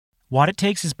What It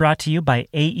Takes is brought to you by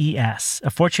AES, a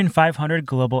Fortune 500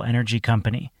 global energy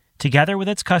company. Together with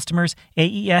its customers,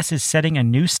 AES is setting a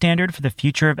new standard for the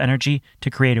future of energy to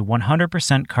create a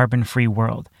 100% carbon-free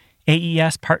world.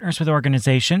 AES partners with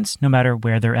organizations, no matter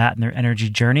where they're at in their energy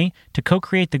journey, to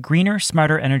co-create the greener,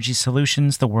 smarter energy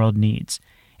solutions the world needs.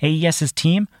 AES's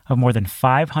team of more than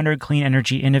 500 clean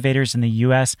energy innovators in the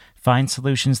U.S. finds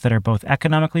solutions that are both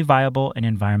economically viable and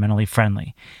environmentally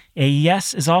friendly.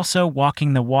 AES is also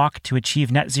walking the walk to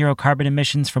achieve net zero carbon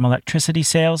emissions from electricity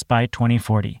sales by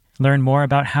 2040. Learn more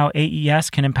about how AES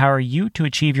can empower you to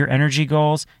achieve your energy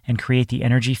goals and create the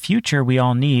energy future we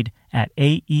all need at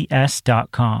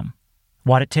AES.com.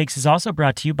 What It Takes is also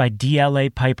brought to you by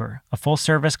DLA Piper, a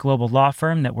full-service global law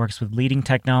firm that works with leading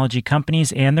technology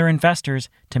companies and their investors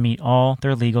to meet all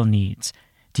their legal needs.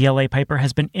 DLA Piper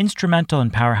has been instrumental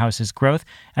in Powerhouse's growth,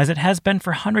 as it has been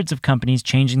for hundreds of companies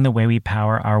changing the way we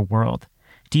power our world.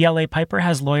 DLA Piper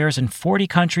has lawyers in 40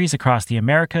 countries across the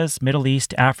Americas, Middle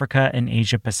East, Africa, and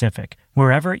Asia Pacific,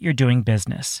 wherever you're doing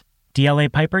business.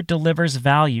 DLA Piper delivers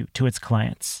value to its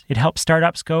clients. It helps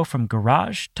startups go from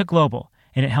garage to global,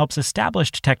 and it helps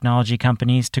established technology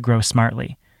companies to grow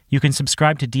smartly. You can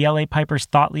subscribe to DLA Piper's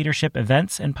thought leadership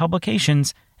events and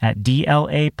publications at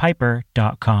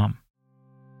dlapiper.com.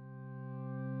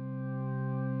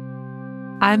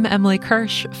 I'm Emily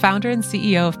Kirsch, founder and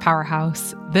CEO of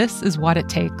Powerhouse. This is What It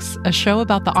Takes, a show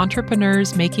about the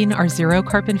entrepreneurs making our zero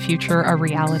carbon future a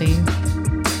reality.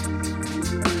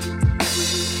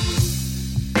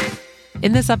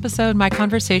 In this episode, my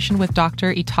conversation with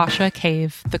Dr. Etasha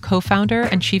Cave, the co-founder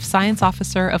and chief science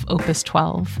officer of Opus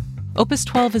 12. Opus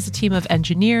 12 is a team of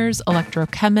engineers,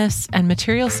 electrochemists, and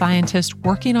material scientists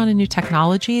working on a new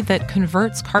technology that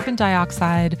converts carbon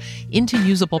dioxide into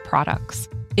usable products.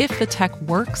 If the tech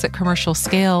works at commercial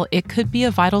scale, it could be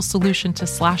a vital solution to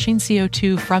slashing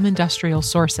CO2 from industrial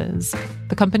sources.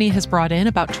 The company has brought in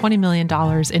about $20 million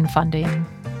in funding.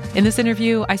 In this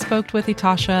interview, I spoke with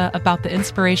Etasha about the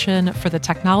inspiration for the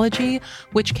technology,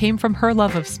 which came from her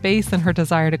love of space and her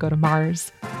desire to go to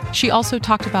Mars. She also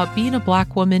talked about being a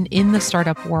Black woman in the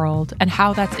startup world and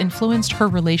how that's influenced her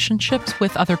relationships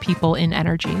with other people in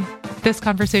energy. This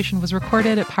conversation was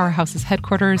recorded at Powerhouse's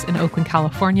headquarters in Oakland,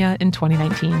 California in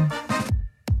 2019.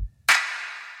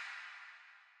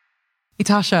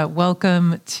 Etasha,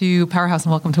 welcome to Powerhouse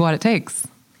and welcome to What It Takes.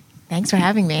 Thanks for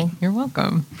having me. You're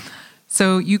welcome.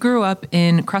 So you grew up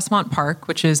in Crestmont Park,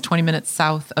 which is 20 minutes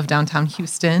south of downtown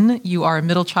Houston. You are a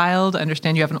middle child. I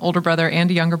understand you have an older brother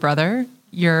and a younger brother.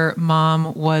 Your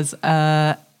mom was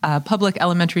a public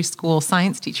elementary school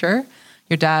science teacher.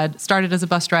 Your dad started as a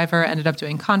bus driver, ended up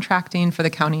doing contracting for the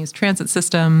county's transit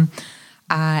system.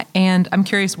 And I'm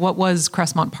curious, what was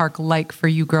Crestmont Park like for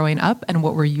you growing up, and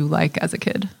what were you like as a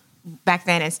kid? Back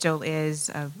then, it still is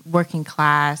a working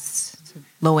class,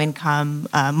 low income,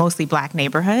 mostly Black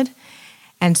neighborhood.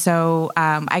 And so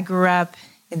I grew up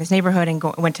in this neighborhood and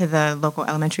went to the local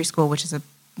elementary school, which is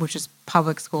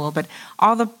public school. But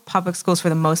all the public schools, for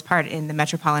the most part, in the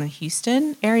metropolitan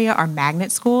Houston area are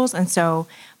magnet schools. And so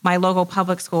my local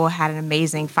public school had an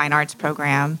amazing fine arts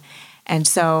program. And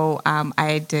so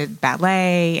I did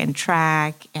ballet and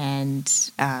track and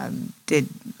did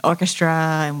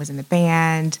orchestra and was in the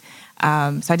band. So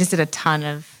I just did a ton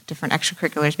of different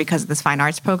extracurriculars because of this fine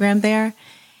arts program there.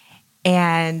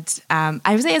 And I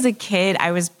would say as a kid,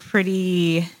 I was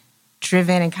pretty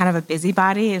driven and kind of a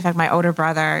busybody. In fact, my older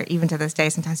brother, even to this day,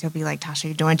 sometimes he'll be like, Tasha,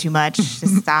 you're doing too much.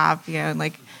 Just stop,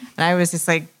 and I was just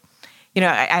like,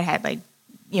 I had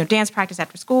dance practice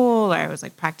after school, or I was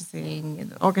practicing in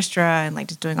the orchestra and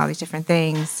just doing all these different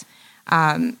things.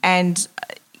 And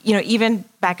even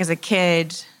back as a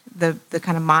kid, the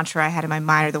kind of mantra I had in my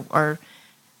mind or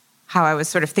how I was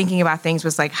sort of thinking about things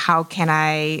was how can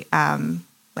I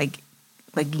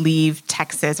leave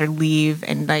Texas or leave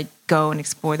and go and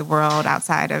explore the world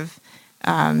outside of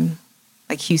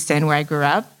Houston, where I grew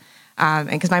up. And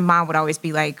because my mom would always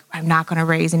be like, I'm not going to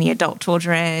raise any adult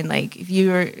children. If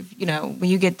when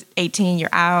you get 18, you're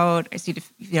out. I see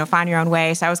to, find your own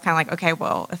way. So I was kind of okay,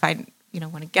 well, if I,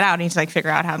 want to get out, I need to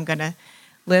figure out how I'm going to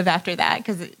live after that.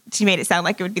 Because she made it sound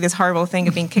like it would be this horrible thing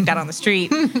of being kicked out on the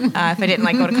street if I didn't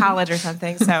go to college or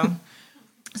something. So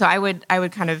I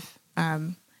would kind of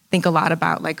think a lot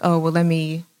about let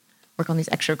me work on these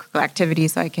extracurricular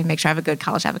activities so I can make sure I have a good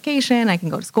college application. I can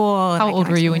go to school. How old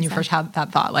were you when you first had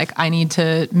that thought? I need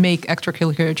to make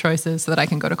extracurricular choices so that I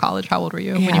can go to college. How old were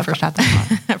you when you first had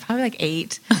that thought? Probably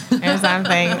 8 or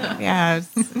something. Yeah,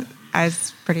 I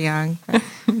was pretty young.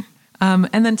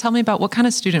 And then tell me about what kind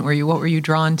of student were you? What were you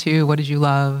drawn to? What did you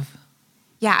love?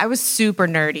 Yeah, I was super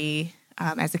nerdy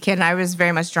as a kid, and I was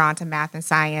very much drawn to math and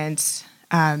science.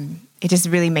 it just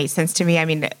really made sense to me. I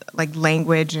mean, like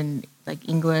language and like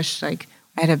English, like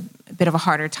I had a bit of a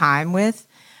harder time with,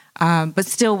 but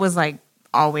still was like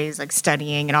always like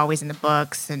studying and always in the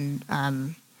books and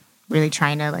really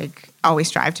trying to like always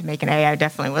strive to make an A. I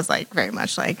definitely was like very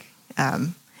much like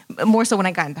more so when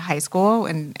I got into high school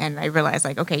and I realized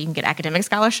like, okay, you can get academic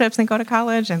scholarships and go to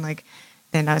college. And like,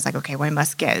 then I was like, okay, well, I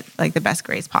must get like the best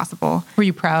grades possible. Were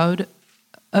you proud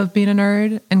of being a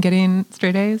nerd and getting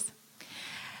straight A's?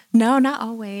 No, not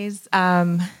always.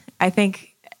 I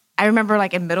think I remember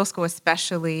like in middle school,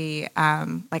 especially,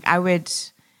 like I would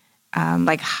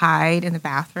like hide in the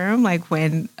bathroom, like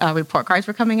when report cards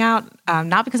were coming out.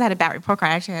 Not because I had a bad report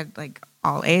card. I actually had like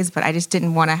all A's, but I just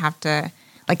didn't want to have to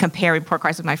like compare report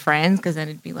cards with my friends because then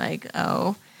it'd be like,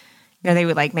 oh, you know, they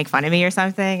would like make fun of me or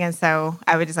something. And so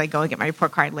I would just like go and get my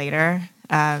report card later.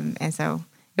 And so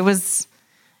it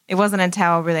wasn't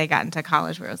until really I got into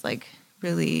college where it was like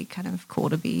really kind of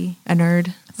cool to be a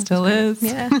nerd. Still is.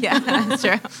 Yeah, that's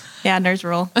true. Yeah, nerds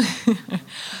rule.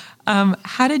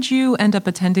 How did you end up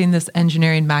attending this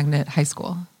engineering magnet high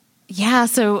school? Yeah,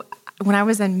 so when I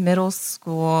was in middle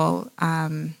school,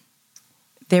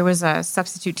 there was a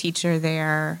substitute teacher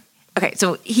there. Okay,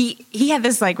 so he had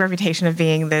this like reputation of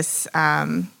being this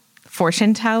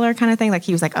fortune teller kind of thing. Like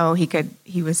he was like, oh,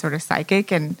 he was sort of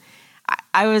psychic, and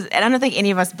I don't think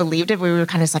any of us believed it. We were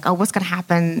kind of just like, oh, what's going to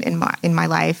happen in my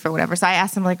life or whatever. So I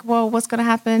asked him like, well, what's going to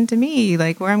happen to me?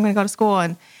 Like where I'm going to go to school,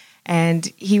 and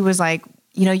he was like,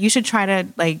 you know, you should try to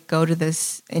like go to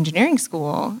this engineering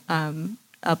school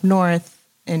up north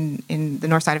in the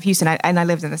north side of Houston. And I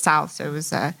lived in the south, so it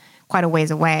was quite a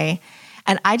ways away.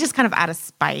 And I just kind of out of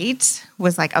spite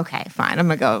was like, okay, fine, I'm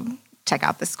going to go check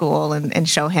out the school and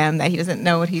show him that he doesn't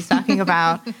know what he's talking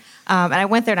about. And I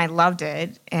went there and I loved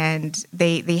it. And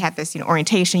they had this, you know,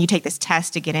 orientation. You take this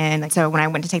test to get in. So when I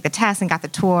went to take the test and got the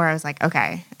tour, I was like,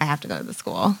 okay, I have to go to the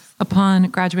school. Upon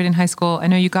graduating high school, I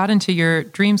know you got into your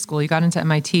dream school, you got into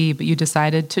MIT, but you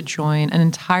decided to join an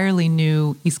entirely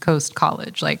new East Coast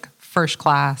college, like first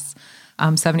class,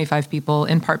 75 people,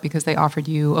 in part because they offered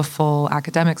you a full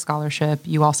academic scholarship.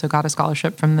 You also got a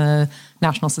scholarship from the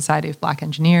National Society of Black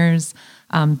Engineers.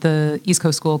 The East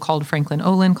Coast school called Franklin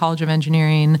Olin College of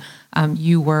Engineering.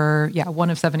 You were,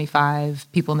 one of 75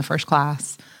 people in the first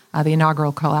class, the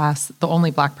inaugural class, the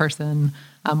only Black person.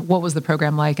 What was the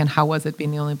program like, and how was it being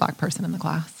the only Black person in the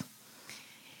class?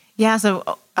 Yeah,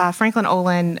 so Franklin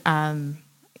Olin,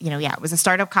 it was a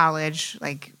startup college,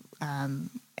 like,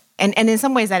 and in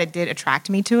some ways that it did attract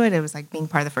me to it. It was like being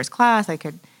part of the first class. I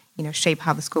could, you know, shape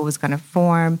how the school was going to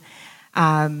form.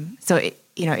 So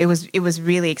it was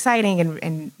really exciting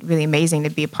and really amazing to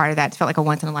be a part of that. It felt like a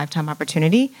once in a lifetime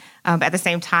opportunity. But at the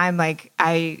same time, like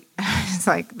I was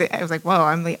like, whoa,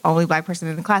 I'm the only Black person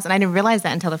in the class, and I didn't realize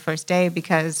that until the first day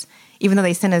because even though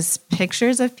they sent us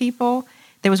picters of people,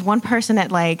 there was one person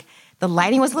that like the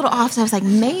lighting was a little off, so I was like,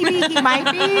 maybe he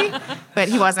might be, but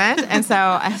he wasn't. And so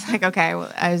I was like, okay,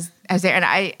 well, I was there, and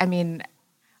I mean,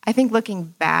 I think looking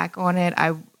back on it,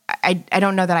 I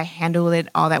don't know that I handled it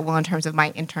all that well in terms of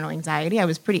my internal anxiety. I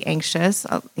was pretty anxious,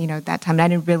 at that time. And I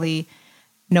didn't really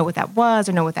know what that was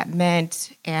or know what that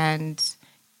meant. And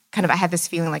kind of I had this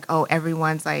feeling like, oh,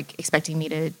 everyone's like expecting me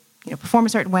to, perform a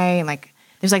certain way. And like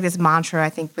there's like this mantra, I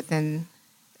think, within,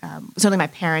 certainly my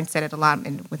parents said it a lot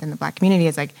within the Black community.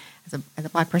 It's like, as a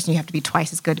Black person, you have to be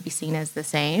twice as good to be seen as the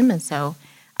same. And so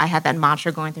I had that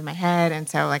mantra going through my head. And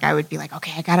so like I would be like,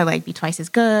 okay, I got to like be twice as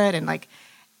good. And like,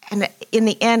 and in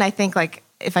the end, I think like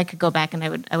if I could go back and I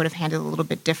would have handled it a little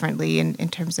bit differently in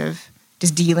terms of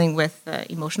just dealing with the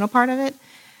emotional part of it.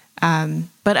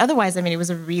 But otherwise, I mean, it was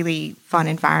a really fun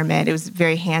environment. It was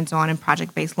very hands-on and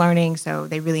project-based learning. So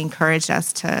they really encouraged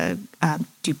us to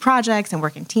do projects and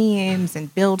work in teams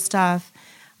and build stuff.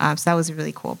 So that was a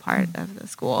really cool part of the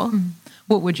school.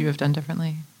 What would you have done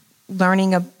differently?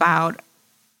 Learning about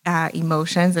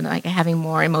emotions and like having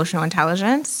more emotional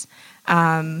intelligence.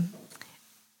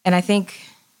 And I think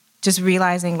just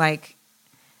realizing like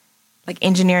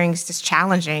engineering is just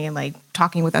challenging and like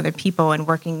talking with other people and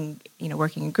working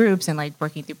in groups and like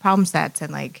working through problem sets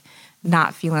and like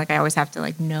not feeling like I always have to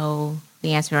like know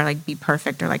the answer or like be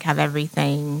perfect or like have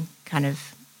everything kind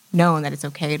of known, that it's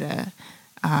okay to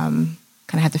kind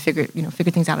of have to figure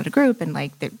things out at a group and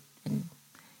like and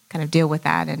kind of deal with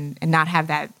that and not have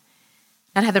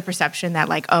the perception that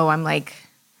like, oh, I'm like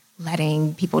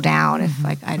letting people down if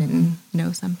like I didn't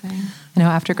know something. I know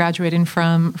after graduating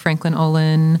from Franklin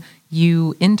Olin,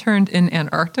 you interned in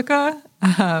Antarctica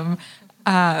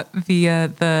via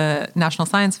the National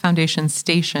Science Foundation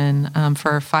station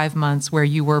for 5 months, where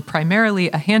you were primarily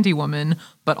a handywoman,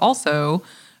 but also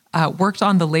worked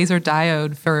on the laser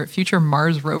diode for future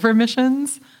Mars rover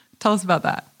missions. Tell us about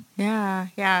that.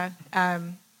 Yeah.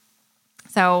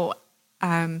 So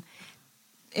in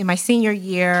my senior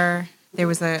year, there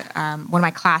was one of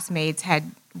my classmates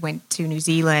went to New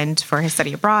Zealand for his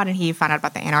study abroad, and he found out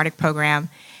about the Antarctic program,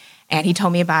 and he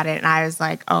told me about it, and I was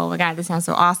like, oh my God, this sounds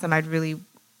so awesome. I'd really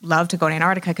love to go to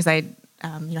Antarctica because I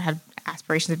have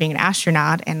aspirations of being an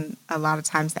astronaut, and a lot of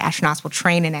times the astronauts will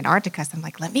train in Antarctica. So I'm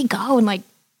like, let me go and like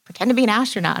pretend to be an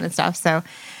astronaut and stuff. So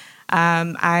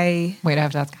I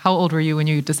have to ask, how old were you when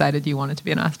you decided you wanted to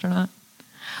be an astronaut?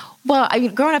 Well, I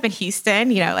mean, growing up in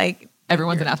Houston, like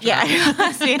everyone's an astronaut. Yeah, everyone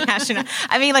wants to be an astronaut.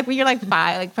 I mean, like when you're like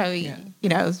 5, like probably,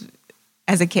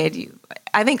 as a kid,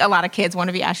 I think a lot of kids want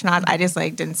to be astronauts. I just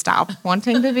like didn't stop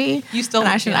wanting to be. You still an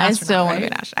astronaut. I still want to be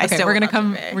an astronaut. Okay,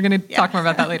 we're gonna talk more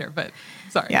about that later. But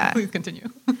sorry, please continue.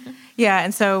 Yeah,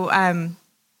 and so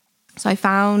I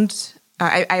found.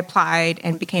 I applied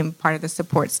and became part of the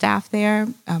support staff there,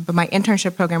 but my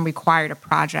internship program required a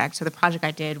project. So the project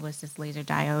I did was this laser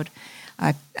diode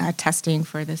testing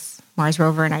for this Mars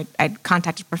rover, and I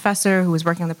contacted a professor who was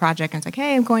working on the project, and I was like,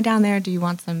 hey, I'm going down there. Do you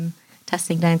want some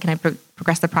testing done? Can I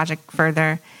progress the project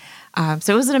further?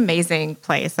 So it was an amazing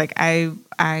place. Like I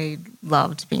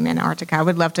loved being in Antarctica. I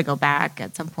would love to go back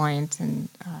at some point and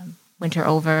winter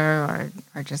over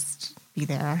or just be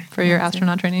there. For your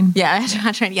astronaut training? Yeah,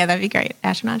 astronaut training. Yeah, that'd be great.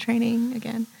 Astronaut training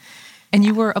again. And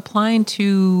you were applying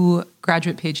to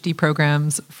graduate PhD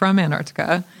programs from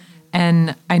Antarctica.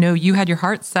 And I know you had your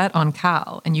heart set on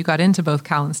Cal, and you got into both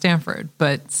Cal and Stanford,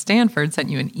 but Stanford sent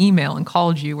you an email and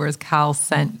called you, whereas Cal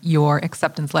sent your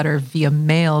acceptance letter via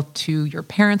mail to your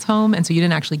parents' home, and so you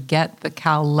didn't actually get the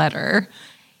Cal letter.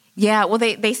 Yeah, well,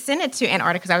 they sent it to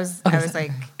Antarctica because I was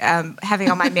like having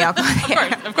all my mail.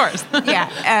 Of course.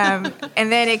 Yeah,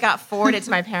 and then it got forwarded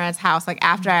to my parents' house like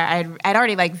after I'd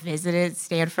already like visited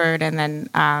Stanford, and then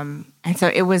and so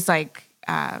it was like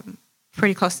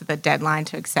pretty close to the deadline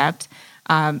to accept.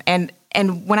 And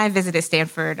when I visited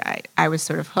Stanford, I was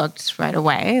sort of hooked right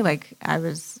away. Like I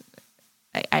was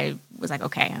like,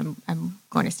 okay, I'm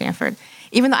going to Stanford,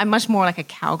 even though I'm much more like a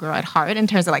cowgirl at heart in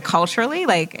terms of like culturally.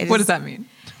 Like, what does that mean?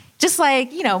 Just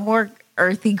like, more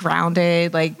earthy,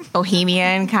 grounded, like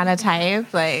bohemian kind of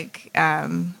type. Like,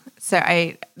 so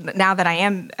now that I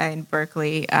am in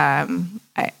Berkeley,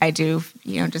 I do,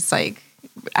 just like,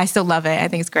 I still love it. I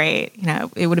think it's great.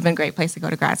 It would have been a great place to go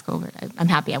to grad school, but I'm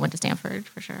happy I went to Stanford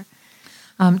for sure.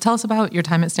 Tell us about your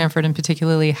time at Stanford, and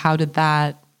particularly how did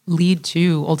that lead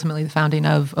to ultimately the founding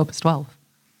of Opus 12?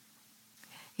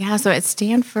 Yeah, so at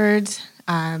Stanford,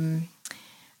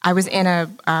 I was in a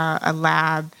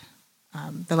lab,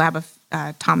 the lab of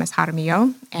Thomas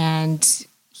Jaramillo, and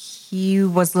he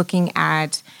was looking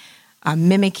at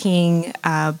mimicking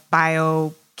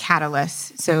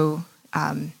biocatalysts. So,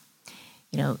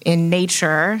 in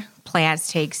nature,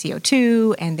 plants take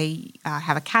CO2 and they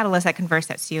have a catalyst that converts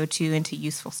that CO2 into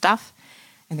useful stuff,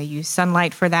 and they use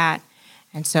sunlight for that.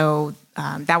 And so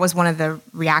that was one of the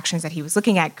reactions that he was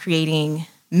looking at, creating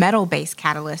metal-based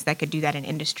catalysts that could do that in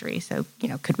industry. So,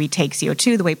 could we take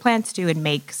CO2 the way plants do and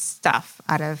make stuff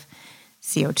out of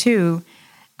CO2?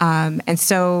 And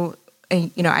so,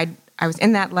 I was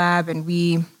in that lab, and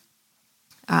we,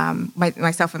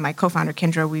 myself and my co-founder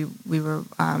Kendra, we were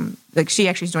she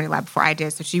actually joined the lab before I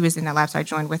did, so she was in that lab, so I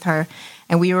joined with her,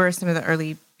 and we were some of the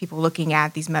early people looking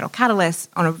at these metal catalysts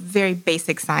on a very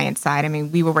basic science side. I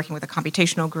mean, we were working with a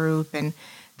computational group, and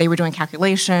they were doing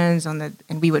calculations and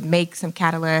we would make some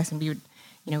catalysts, and we would,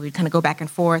 we'd kind of go back and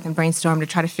forth and brainstorm to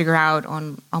try to figure out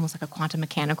on almost like a quantum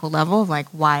mechanical level of like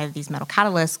why these metal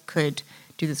catalysts could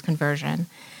do this conversion.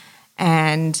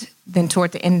 And then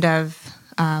toward the end of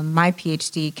my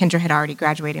PhD, Kendra had already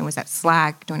graduated and was at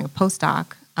SLAC doing a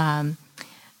postdoc.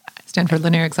 Stanford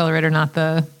Linear Accelerator, not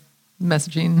the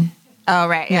messaging. Oh,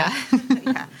 right. Yeah.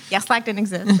 Yeah, SLAC didn't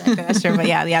exist. That's true. But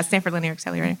yeah, Stanford Linear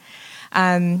Accelerator.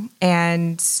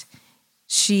 And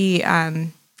she,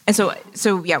 and so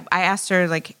I asked her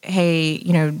like, hey,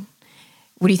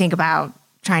 what do you think about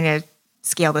trying to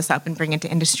scale this up and bring it to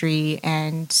industry?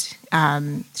 And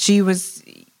she was,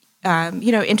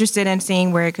 interested in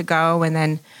seeing where it could go. And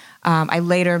then I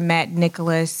later met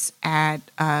Nicholas at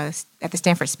the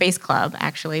Stanford Space Club.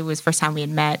 Actually, it was the first time we had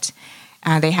met.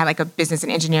 They had like a business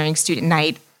and engineering student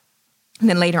night. And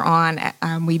then later on,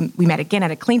 we met again at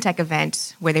a clean tech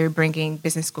event where they were bringing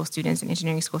business school students and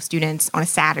engineering school students on a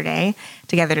Saturday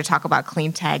together to talk about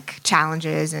clean tech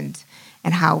challenges and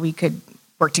how we could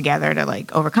work together to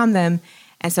like overcome them.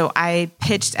 And so I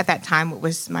pitched at that time what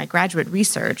was my graduate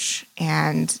research,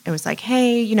 and it was like,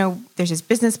 hey, there's this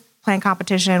business plan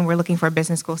competition. We're looking for a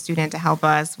business school student to help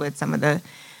us with some of the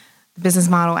business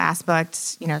model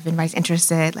aspect, if anybody's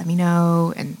interested, let me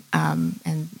know. And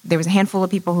there was a handful of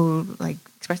people who like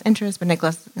expressed interest, but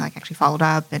Nicholas like actually followed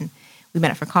up, and we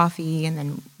met up for coffee, and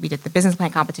then we did the business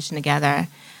plan competition together.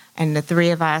 And the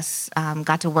three of us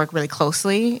got to work really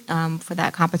closely for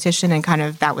that competition, and kind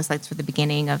of that was like for the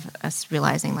beginning of us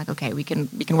realizing like, okay, we can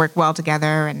work well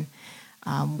together, and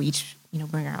we each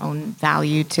bring our own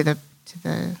value to the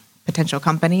potential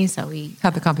company. So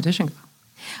how'd the competition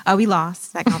go? We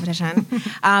lost that competition,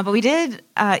 but we did.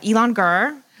 Elon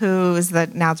Gurr, who is the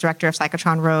now director of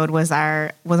Cyclotron Road, was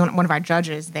one of our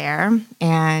judges there,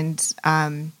 and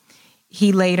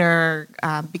he later.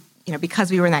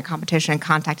 Because we were in that competition,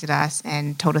 contacted us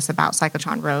and told us about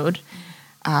Cyclotron Road,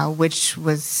 which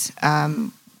was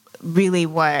really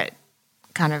what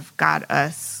kind of got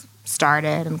us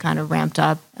started and kind of ramped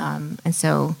up. And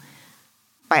so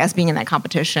by us being in that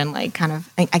competition, like kind of,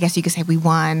 I guess you could say we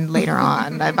won later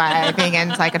on by being in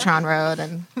Cyclotron Road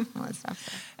and all that stuff.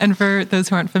 So. And for those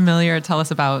who aren't familiar, tell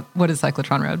us about what is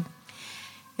Cyclotron Road?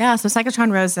 Yeah, so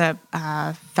Cyclotron Road is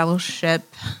a fellowship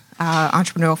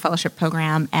entrepreneurial fellowship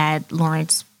program at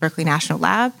Lawrence Berkeley National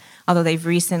Lab, although they've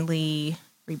recently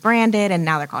rebranded and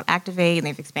now they're called Activate, and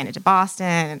they've expanded to Boston,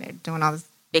 and they're doing all this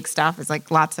big stuff. It's like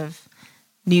lots of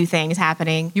new things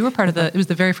happening. You were part of it was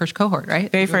the very first cohort,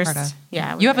 right? Very first,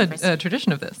 yeah. You have a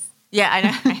tradition of this. Yeah, I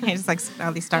know. It's like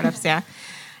all these startups, yeah.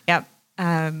 Yep.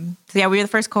 We were the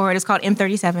first cohort. It's called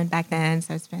M37 back then,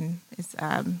 so it's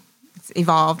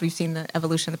evolved. We've seen the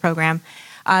evolution of the program.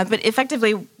 But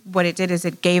effectively, what it did is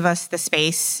it gave us the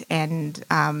space and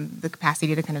the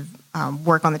capacity to kind of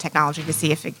work on the technology to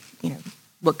see if it,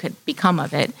 what could become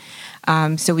of it.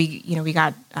 So we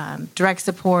got direct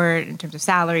support in terms of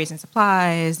salaries and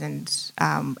supplies, and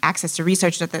access to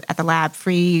research at the lab,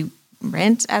 free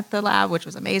rent at the lab, which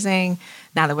was amazing.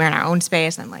 Now that we're in our own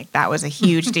space, I'm like, that was a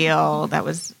huge deal. That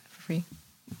was free.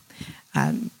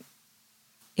 And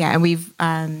we've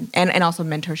and also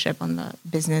mentorship on the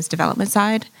business development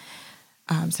side.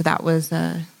 So that was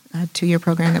a 2-year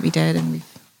program that we did, and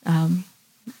we've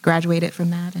graduated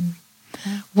from that. And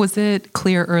was it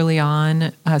clear early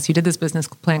on? So you did this business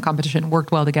plan competition,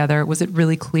 worked well together. Was it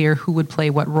really clear who would play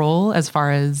what role, as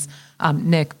far as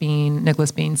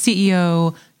Nicholas being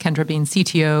CEO, Kendra being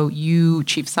CTO, you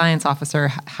Chief Science Officer?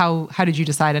 How did you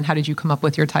decide, and how did you come up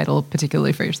with your title,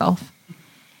 particularly for yourself?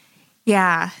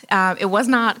 Yeah, it was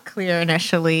not clear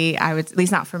initially. At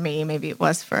least not for me. Maybe it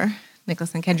was for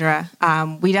Nicholas and Kendra.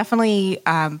 We definitely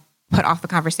put off the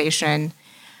conversation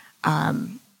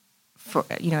for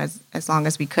as long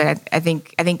as we could. I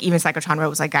think even Cyclotron Road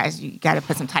was like, guys, you got to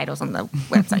put some titles on the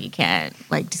website. You can't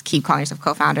like just keep calling yourself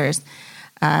co-founders.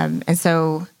 And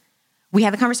so we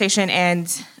had the conversation, and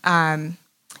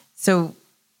so.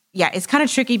 Yeah, it's kind of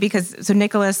tricky because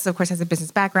Nicholas, of course, has a business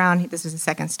background. This was his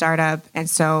second startup. And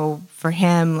so for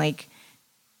him, like,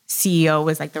 CEO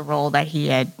was like the role that he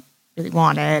had really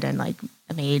wanted and like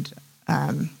made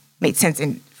sense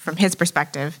from his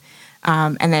perspective.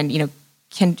 And then,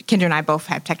 Kendra and I both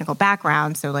have technical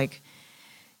backgrounds. So like,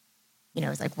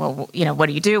 it's like, well, what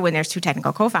do you do when there's 2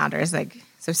 technical co-founders? Like,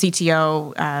 so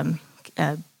CTO,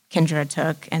 Kendra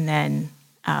took, and then,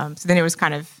 so then it was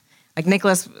kind of like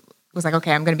Nicholas was like,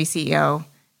 okay, I'm going to be CEO,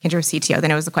 Kendra was CTO.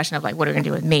 Then it was the question of like, what are we going to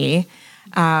do with me?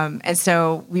 And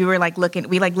so we were like literally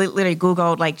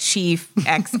Googled like Chief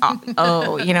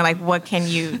XO, like what can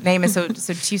you name it? So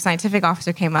Chief Scientific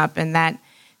Officer came up, and that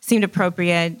seemed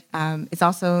appropriate. It's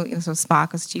also, so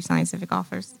Spock was Chief Scientific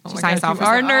Officer. Oh my gosh, you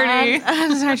are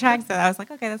nerdy. Star Trek, so I was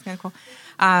like, okay, that's kind of cool.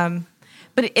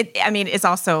 But it's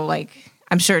also like,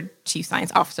 I'm sure Chief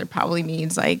Science Officer probably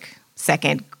means like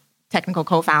second technical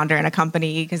co-founder in a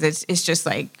company, because it's just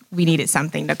like we needed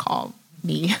something to call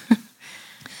me.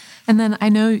 And then I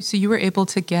know, so you were able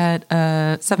to get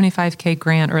a $75,000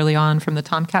 grant early on from the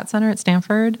Tomcat Center at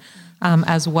Stanford,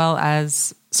 as well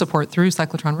as support through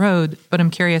Cyclotron Road. But I'm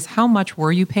curious, how much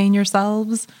were you paying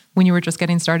yourselves when you were just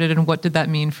getting started, and what did that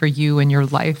mean for you and your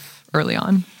life early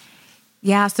on?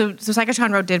 Yeah, so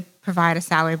Cyclotron Road did provide a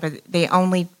salary, but they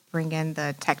only bring in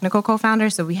the technical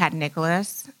co-founders. So we had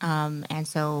Nicholas, and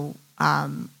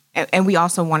we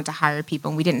also wanted to hire people,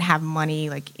 and we didn't have money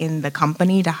like in the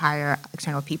company to hire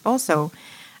external people. So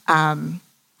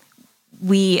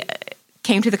we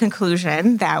came to the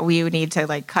conclusion that we would need to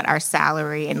like cut our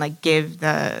salary and like give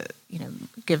a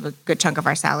good chunk of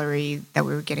our salary that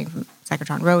we were getting from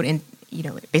Cyclotron Road and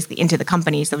basically into the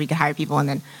company so we could hire people, and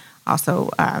then also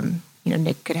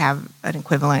Nick could have an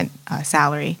equivalent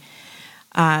salary.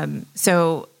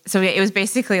 So it was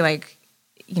basically like,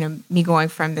 me going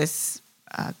from this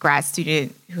grad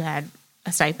student who had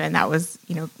a stipend that was,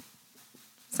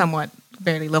 somewhat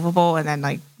barely livable, and then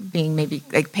like being maybe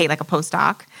like paid like a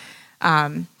postdoc,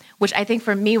 which I think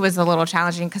for me was a little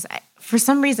challenging because for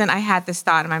some reason I had this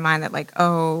thought in my mind that like,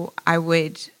 oh, I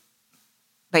would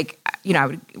like, you know,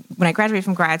 when I graduated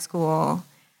from grad school,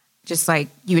 just like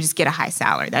you would just get a high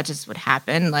salary. That just would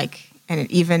happen. Like,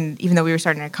 and even though we were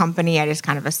starting a company, I just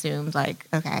kind of assumed like,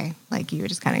 okay, like you would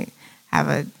just kind of have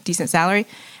a decent salary.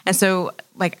 And so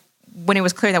like when it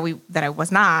was clear that I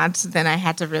was not, then I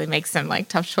had to really make some like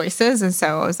tough choices. And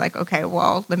so I was like, okay,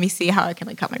 well, let me see how I can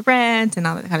like cut my rent and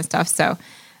all that kind of stuff. So,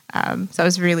 so I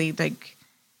was really like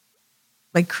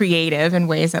creative in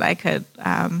ways that I could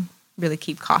really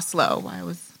keep costs low while I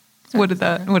was. What did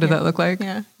that look like?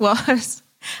 Yeah. Well,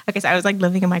 like I said, I was like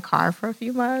living in my car for a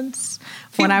few months.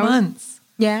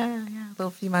 Yeah, a little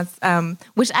few months.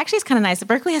 Which actually is kind of nice.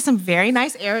 Berkeley has some very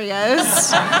nice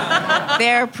areas.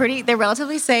 They're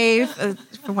relatively safe,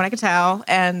 from what I could tell.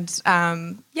 And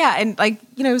and like,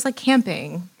 you know, it was like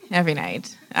camping every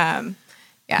night.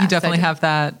 You definitely have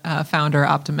that founder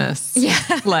optimist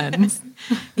lens.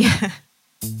 Yeah.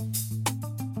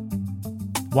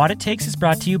 What It Takes is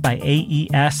brought to you by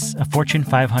AES, a Fortune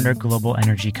 500 global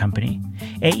energy company.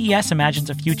 AES imagines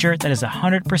a future that is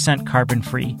 100%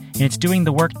 carbon-free, and it's doing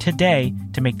the work today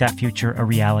to make that future a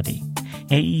reality.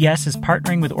 AES is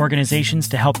partnering with organizations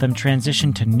to help them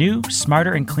transition to new,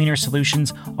 smarter, and cleaner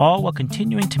solutions, all while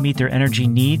continuing to meet their energy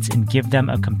needs and give them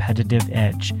a competitive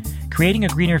edge. Creating a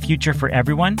greener future for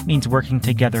everyone means working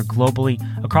together globally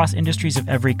across industries of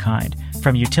every kind,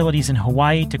 from utilities in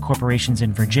Hawaii to corporations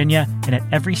in Virginia, and at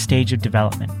every stage of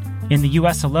development. In the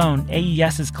U.S. alone,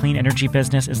 AES's clean energy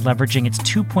business is leveraging its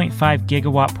 2.5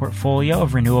 gigawatt portfolio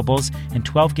of renewables and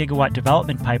 12 gigawatt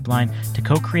development pipeline to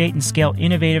co-create and scale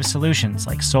innovative solutions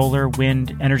like solar,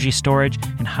 wind, energy storage,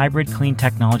 and hybrid clean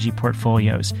technology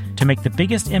portfolios to make the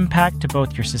biggest impact to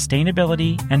both your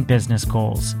sustainability and business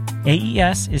goals.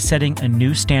 AES is setting a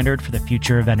new standard for the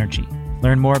future of energy.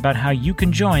 Learn more about how you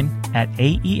can join at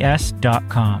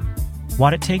AES.com.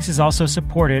 What It Takes is also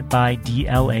supported by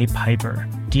DLA Piper.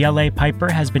 DLA Piper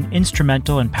has been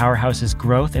instrumental in Powerhouse's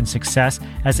growth and success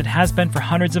as it has been for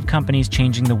hundreds of companies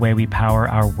changing the way we power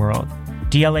our world.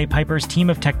 DLA Piper's team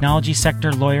of technology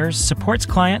sector lawyers supports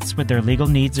clients with their legal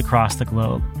needs across the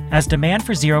globe. As demand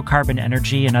for zero-carbon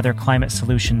energy and other climate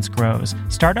solutions grows,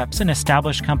 startups and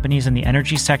established companies in the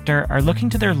energy sector are looking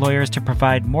to their lawyers to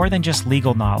provide more than just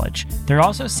legal knowledge. They're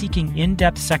also seeking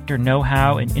in-depth sector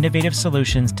know-how and innovative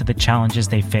solutions to the challenges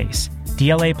they face.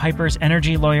 DLA Piper's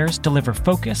energy lawyers deliver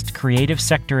focused, creative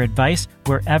sector advice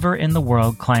wherever in the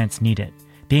world clients need it.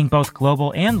 Being both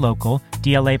global and local,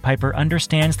 DLA Piper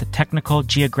understands the technical,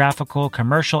 geographical,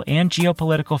 commercial, and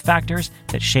geopolitical factors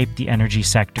that shape the energy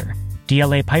sector.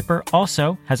 DLA Piper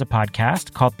also has a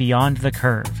podcast called Beyond the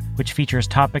Curve, which features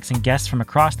topics and guests from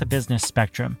across the business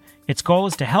spectrum. Its goal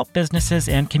is to help businesses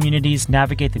and communities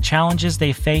navigate the challenges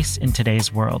they face in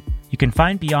today's world. You can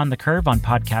find Beyond the Curve on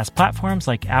podcast platforms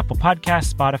like Apple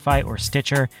Podcasts, Spotify, or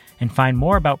Stitcher, and find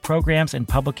more about programs and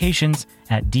publications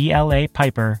at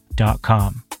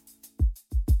dlapiper.com.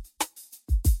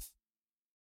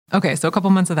 Okay, so a couple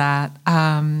months of that.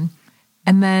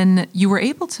 And then you were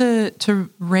able to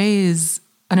raise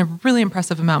a really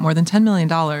impressive amount, more than $10 million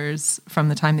from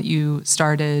the time that you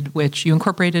started, which you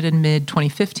incorporated in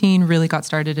mid-2015, really got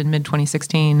started in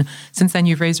mid-2016. Since then,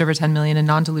 you've raised over $10 million in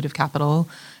non-dilutive capital,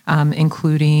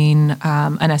 including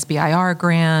an SBIR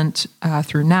grant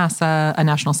through NASA, a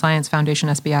National Science Foundation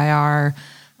SBIR,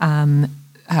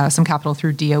 some capital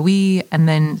through DOE. And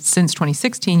then since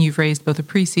 2016, you've raised both a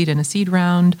pre-seed and a seed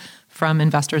round from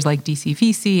investors like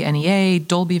DCVC, NEA,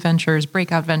 Dolby Ventures,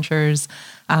 Breakout Ventures.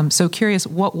 So curious,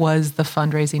 what was the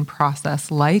fundraising process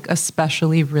like,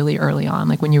 especially really early on,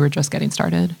 like when you were just getting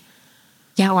started?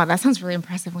 Yeah, wow, that sounds really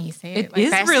impressive when you say it.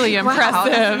 It is really impressive. Wow,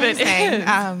 that's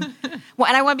amazing. Well,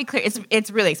 and I want to be clear, it's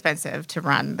really expensive to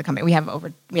run the company. We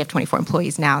have 24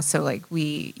 employees now, so like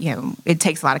it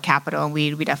takes a lot of capital, and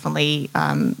we definitely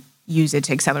use it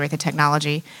to accelerate the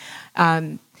technology.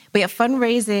 But yeah,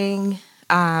 fundraising.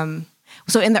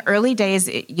 So in the early days,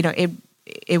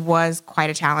 it was quite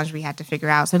a challenge we had to figure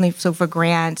out. Certainly, so for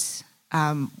grants,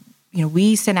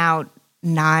 we sent out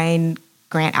 9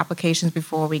 grant applications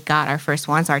before we got our first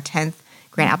one. So our 10th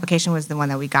grant application was the one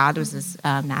that we got. It was this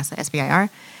NASA SBIR.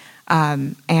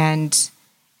 And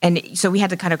so we had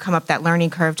to kind of come up that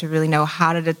learning curve to really know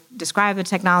how to describe the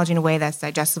technology in a way that's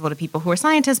digestible to people who are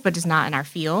scientists, but is not in our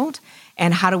field.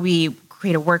 And how do we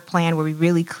create a work plan where we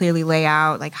really clearly lay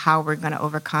out like how we're going to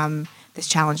overcome this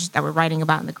challenge that we're writing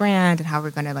about in the grant, and how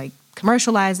we're going to like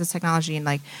commercialize this technology. And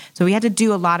like, so we had to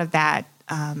do a lot of that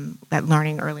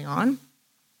learning early on.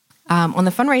 On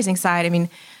the fundraising side, I mean,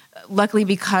 luckily,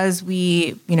 because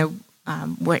we're in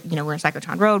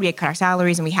Cyclotron Road, we had cut our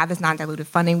salaries, and we had this non-dilutive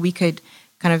funding, we could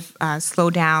kind of slow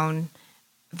down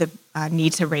the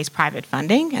need to raise private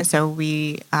funding. And so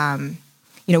we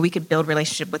could build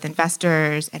relationship with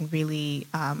investors and really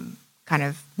kind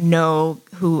of know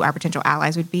who our potential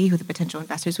allies would be, who the potential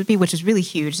investors would be, which is really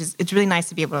huge. It's really nice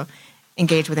to be able to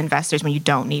engage with investors when you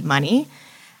don't need money.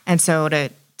 And so to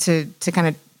kind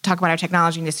of talk about our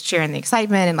technology and just share in the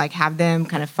excitement and like have them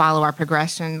kind of follow our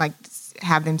progression, like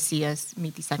have them see us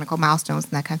meet these technical milestones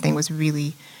and that kind of thing was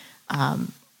really,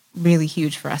 really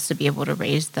huge for us to be able to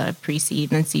raise the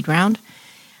pre-seed and seed round.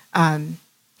 And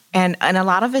a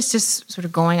lot of it's just sort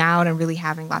of going out and really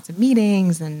having lots of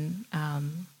meetings and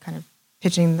kind of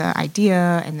pitching the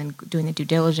idea and then doing the due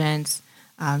diligence.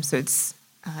 So it's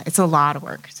a lot of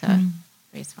work to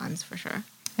raise funds for sure.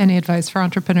 Any advice for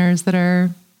entrepreneurs that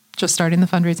are just starting the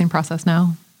fundraising process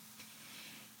now?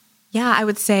 Yeah, I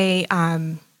would say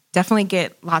definitely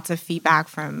get lots of feedback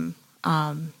from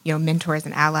mentors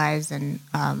and allies, and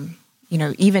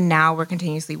even now we're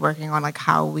continuously working on like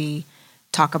how we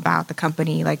talk about the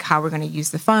company, like how we're going to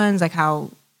use the funds, like how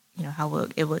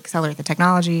it will accelerate the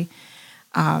technology,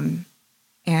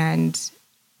 and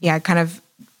yeah, kind of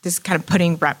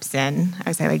putting reps in. I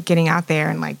would say like getting out there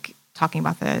and like talking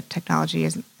about the technology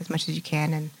as much as you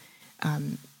can,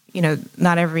 and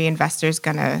not every investor is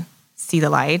going to see the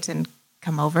light and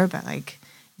come over, but like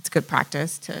it's good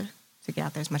practice to get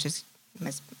out there as much as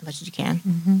you can.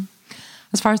 Mm-hmm.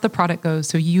 As far as the product goes,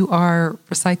 so you are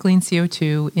recycling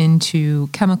CO2 into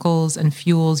chemicals and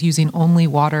fuels using only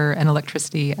water and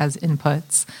electricity as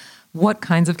inputs. What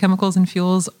kinds of chemicals and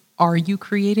fuels are you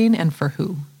creating, and for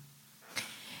who?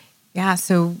 Yeah,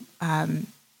 so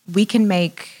we can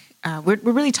make, we're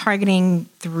really targeting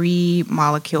 3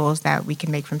 molecules that we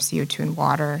can make from CO2 and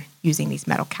water using these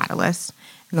metal catalysts.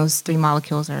 And those 3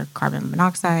 molecules are carbon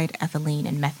monoxide, ethylene,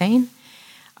 and methane.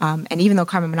 And even though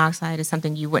carbon monoxide is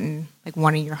something you wouldn't like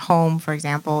want in your home, for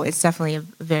example, it's definitely a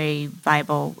very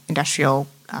viable industrial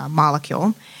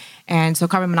molecule. And so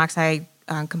carbon monoxide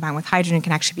combined with hydrogen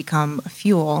can actually become a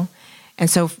fuel. And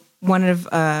so one of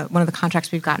the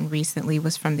contracts we've gotten recently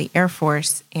was from the Air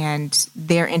Force, and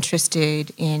they're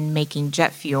interested in making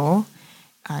jet fuel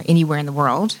anywhere in the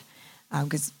world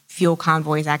because fuel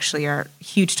convoys actually are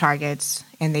huge targets,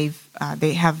 and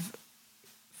they have,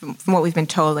 from what we've been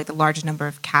told, like the largest number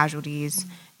of casualties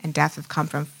and deaths have come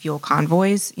from fuel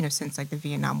convoys, since like the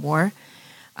Vietnam War.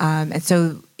 And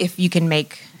so if you can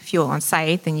make fuel on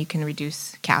site, then you can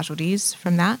reduce casualties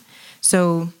from that.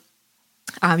 So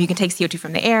you can take CO2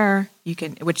 from the air,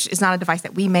 which is not a device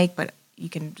that we make, but you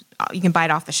can buy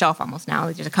it off the shelf almost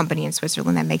now. There's a company in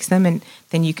Switzerland that makes them, and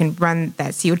then you can run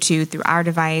that CO2 through our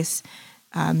device,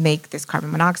 make this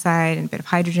carbon monoxide and a bit of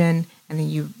hydrogen, and then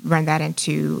you run that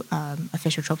into a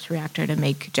Fischer-Tropsch reactor to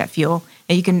make jet fuel.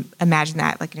 And you can imagine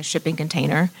that like in a shipping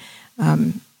container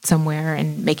somewhere,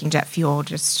 and making jet fuel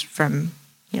just from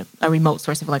a remote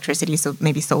source of electricity, so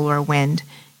maybe solar or wind.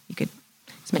 You could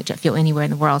just make jet fuel anywhere in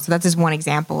the world. So that's just one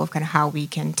example of kind of how we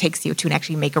can take CO2 and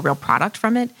actually make a real product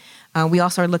from it. We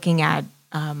also are looking at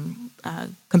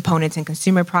components in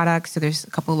consumer products. So there's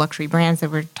a couple of luxury brands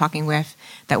that we're talking with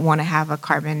that want to have a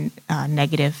carbon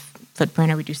negative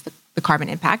footprint or reduce the carbon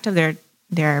impact of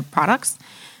their products.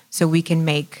 So we can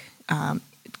make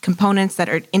components that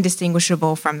are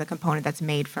indistinguishable from the component that's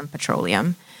made from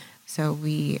petroleum. So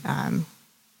we're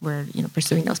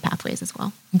pursuing those pathways as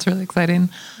well. It's really exciting.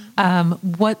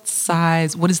 What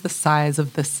is the size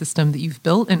of the system that you've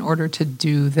built in order to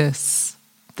do this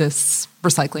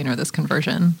recycling or this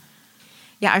conversion?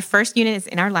 Yeah, our first unit is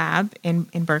in our lab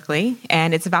in Berkeley,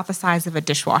 and it's about the size of a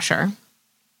dishwasher.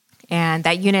 And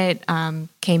that unit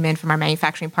came in from our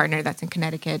manufacturing partner that's in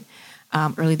Connecticut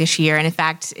early this year. And in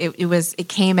fact, it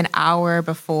came an hour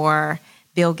before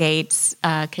Bill Gates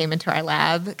came into our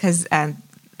lab because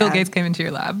Bill Gates came into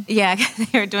your lab. Yeah,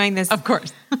 they were doing this. Of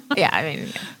course. Yeah, I mean,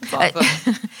 it's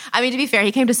awesome. I mean, to be fair,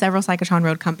 he came to several Cyclotron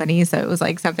Road companies, so it was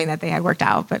like something that they had worked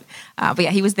out. But yeah,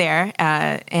 he was there,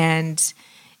 and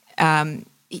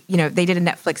they did a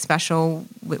Netflix special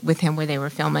with him where they were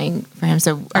filming for him.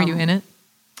 So, are you in it?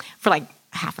 For like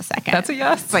half a second. That's a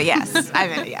yes. But yes,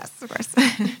 I'm in it. Yes, of course.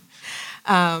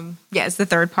 Yeah, it's the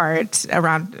third part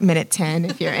around minute 10.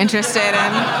 If you're interested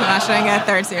in showing a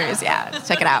third series, yeah,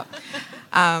 check it out.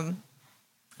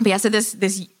 But yeah, so this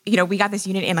we got this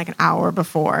unit in like an hour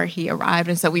before he arrived,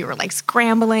 and so we were like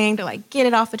scrambling to like get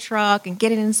it off the truck and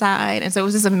get it inside, and so it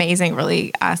was this amazing,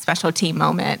 really special team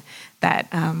moment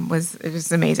that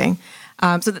was amazing.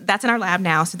 So that's in our lab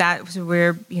now. So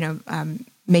we're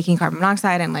making carbon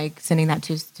monoxide and like sending that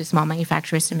to small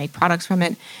manufacturers to make products from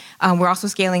it. We're also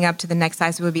scaling up to the next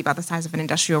size. It would be about the size of an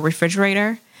industrial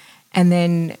refrigerator. And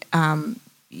then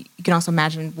you can also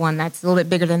imagine one that's a little bit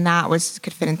bigger than that, which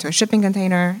could fit into a shipping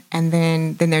container. And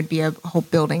then there'd be a whole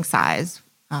building size.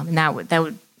 And that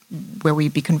would where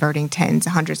we'd be converting tens,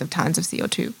 hundreds of tons of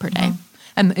CO2 per day.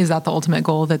 And is that the ultimate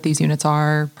goal, that these units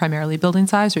are primarily building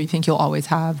size, or you think you'll always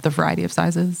have the variety of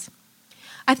sizes?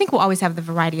 I think we'll always have the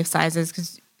variety of sizes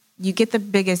because you get the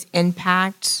biggest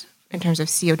impact in terms of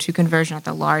CO2 conversion at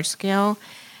the large scale.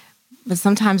 But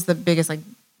sometimes the biggest like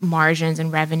margins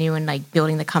and revenue and like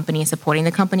building the company and supporting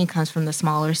the company comes from the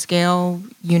smaller scale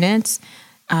units,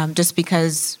 just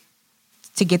because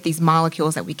to get these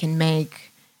molecules that we can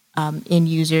make, end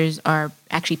users are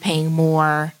actually paying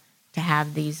more to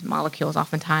have these molecules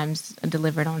oftentimes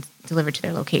delivered to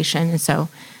their location. And so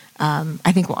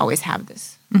I think we'll always have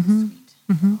this suite.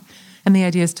 Mm-hmm. And the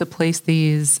idea is to place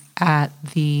these at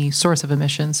the source of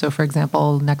emissions. So, for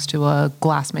example, next to a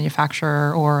glass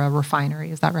manufacturer or a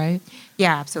refinery. Is that right?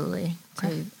 Yeah, absolutely.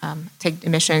 Okay. To take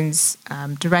emissions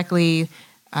directly.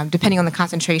 Depending on the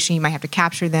concentration, you might have to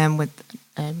capture them with,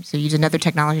 so use another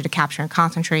technology to capture and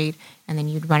concentrate, and then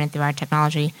you'd run it through our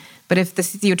technology. But if the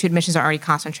CO2 emissions are already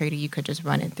concentrated, you could just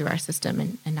run it through our system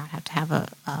and not have to have a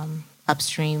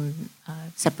upstream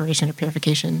separation or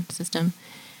purification system.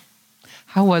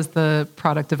 How was the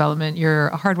product development? You're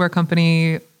a hardware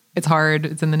company. It's hard.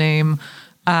 It's in the name.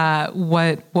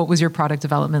 What was your product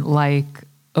development like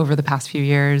over the past few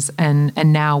years? And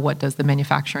now what does the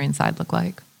manufacturing side look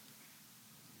like?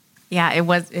 Yeah,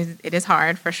 it is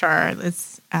hard for sure.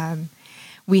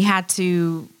 We had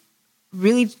to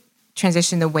really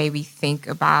transition the way we think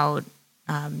about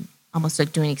almost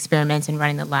like doing experiments and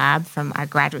running the lab from our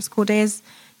graduate school days.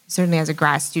 Certainly as a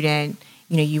grad student,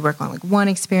 you work on like one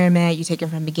experiment, you take it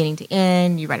from beginning to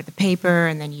end, you write up the paper,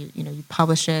 and then you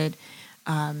publish it.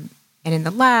 And in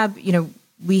the lab,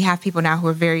 we have people now who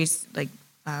are very like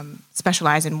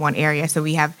specialized in one area. So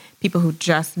we have people who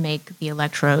just make the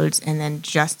electrodes and then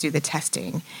just do the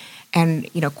testing. And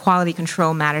quality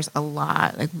control matters a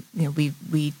lot. Like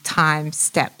we time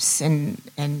steps and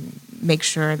make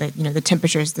sure that the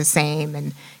temperature is the same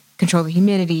and control the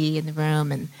humidity in the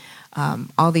room and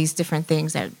all these different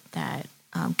things that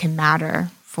can matter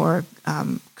for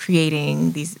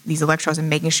creating these electrodes and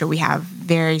making sure we have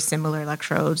very similar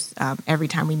electrodes every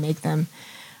time we make them.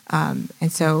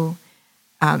 And so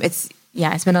it's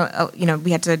been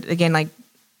we had to again like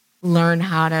learn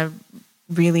how to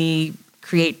really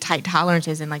create tight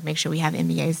tolerances and like make sure we have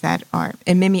MEAs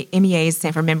MEAs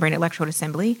stand for membrane electrode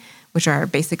assembly, which are our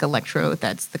basic electrode.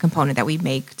 That's the component that we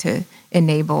make to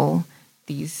enable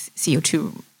these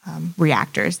CO2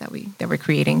 reactors that we're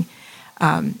creating.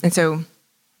 And so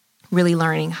really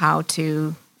learning how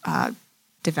to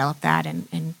develop that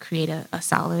and create a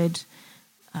solid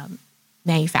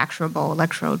manufacturable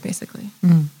electrode, basically.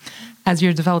 Mm. As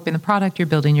you're developing the product, you're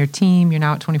building your team, you're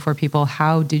now at 24 people.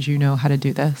 How did you know how to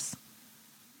do this?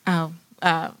 Oh,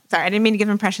 sorry, I didn't mean to give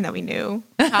an impression that we knew.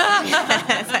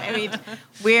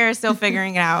 We're still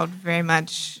figuring it out very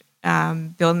much,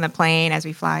 building the plane as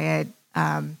we fly it.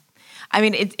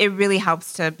 It really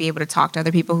helps to be able to talk to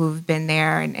other people who've been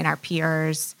there and our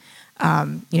peers.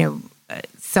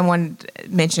 Someone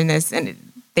mentioned this, and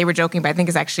they were joking, but I think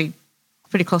it's actually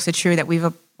pretty close to true that we've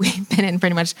been in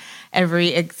pretty much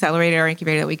every accelerator or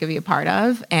incubator that we could be a part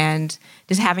of, and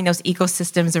just having those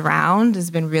ecosystems around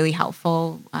has been really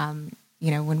helpful.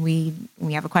 When we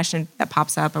have a question that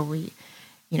pops up or we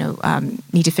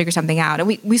need to figure something out. And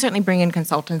we certainly bring in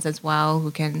consultants as well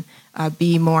who can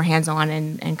be more hands-on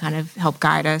and kind of help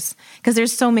guide us. Because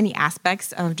there's so many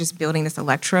aspects of just building this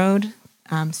electrode.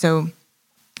 So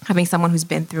having someone who's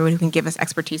been through it, who can give us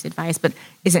expertise advice, but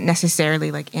isn't necessarily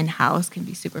like in-house, can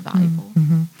be super valuable.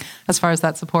 Mm-hmm. As far as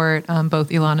that support,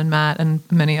 both Elon and Matt and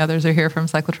many others are here from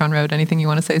Cyclotron Road. Anything you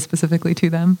want to say specifically to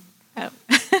them? Oh.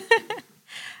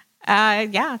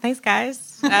 Yeah, thanks,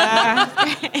 guys.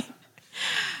 Great.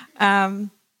 I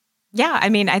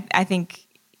think,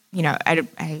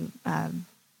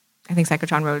 I think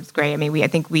Cyclotron Road is great. I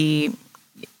think we,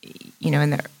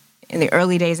 in the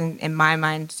early days, in my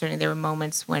mind, certainly there were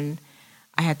moments when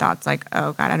I had thoughts like,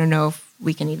 oh God, I don't know if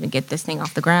we can even get this thing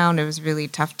off the ground. It was really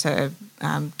tough to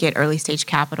get early stage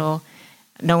capital.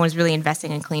 No one was really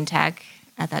investing in clean tech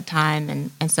at that time.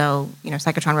 And so,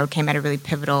 Cyclotron Road came at a really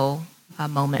pivotal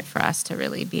moment for us to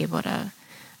really be able to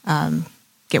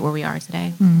get where we are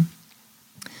today. Mm.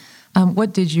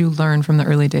 What did you learn from the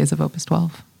early days of Opus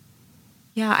 12?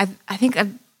 Yeah, I think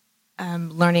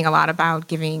I'm learning a lot about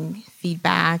giving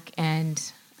feedback and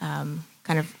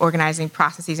kind of organizing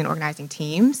processes and organizing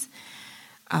teams.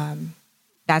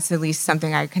 that's at least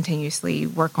something I continuously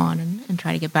work on and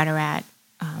try to get better at.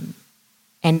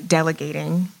 And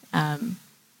delegating, I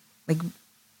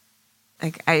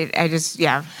just,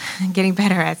 getting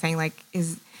better at saying like,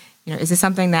 is this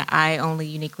something that I only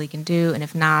uniquely can do? And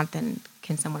if not, then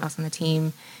can someone else on the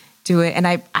team do it? And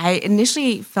I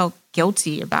initially felt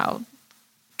guilty about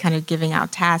kind of giving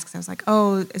out tasks. I was like,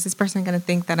 oh, is this person going to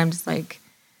think that I'm just like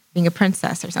being a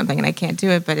princess or something and I can't do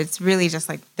it? But it's really just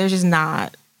like, I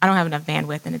don't have enough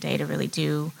bandwidth in a day to really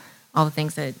do all the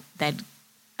things that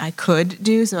I could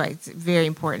do. So it's very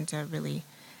important to really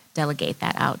delegate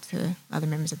that out to other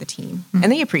members of the team. Mm-hmm.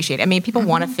 And they appreciate it. I mean, people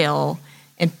want to feel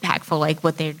impactful, like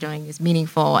what they're doing is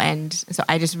meaningful. And so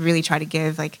I just really try to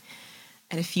give like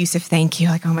an effusive thank you.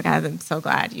 Like, oh my God, I'm so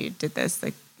glad you did this.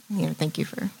 Like, thank you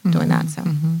for doing that. So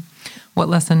what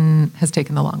lesson has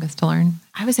taken the longest to learn?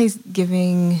 I would say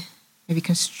giving maybe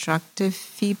constructive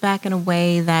feedback in a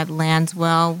way that lands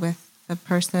well with the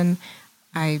person.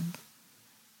 I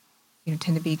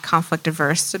tend to be conflict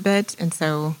averse a bit. And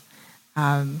so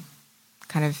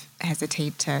kind of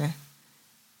hesitate to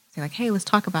say like, hey, let's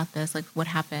talk about this, like what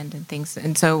happened and things.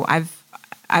 And so I've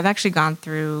actually gone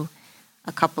through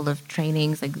a couple of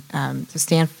trainings. Like so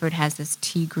Stanford has this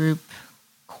T group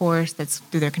course that's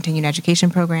through their continuing education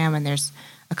program, and there's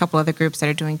a couple other groups that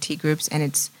are doing T groups, and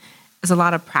it's a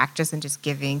lot of practice and just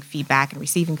giving feedback and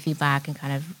receiving feedback and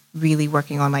kind of really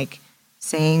working on like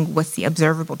saying what's the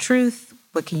observable truth,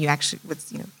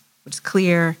 what's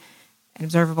clear and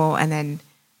observable, and then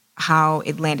how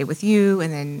it landed with you,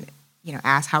 and then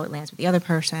ask how it lands with the other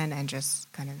person, and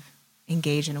just kind of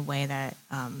engage in a way that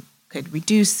could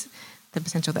reduce the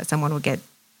potential that someone would get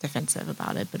defensive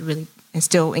about it, but really and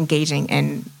still engaging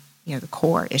in the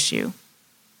core issue.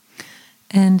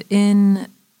 And in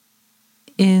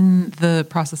the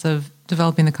process of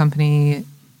developing the company,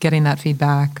 getting that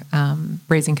feedback,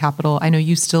 raising capital, I know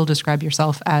you still describe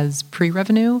yourself as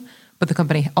pre-revenue, but the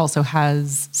company also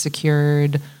has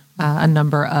secured a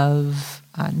number of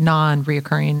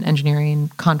non-reoccurring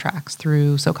engineering contracts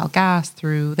through SoCalGas,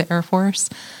 through the Air Force.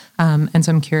 And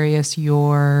so I'm curious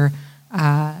your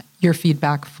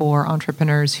feedback for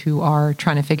entrepreneurs who are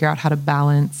trying to figure out how to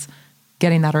balance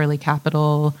getting that early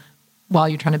capital while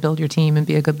you're trying to build your team and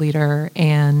be a good leader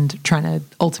and trying to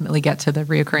ultimately get to the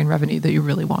reoccurring revenue that you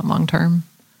really want long term.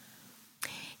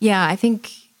 Yeah, I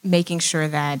think making sure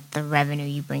that the revenue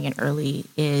you bring in early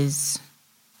is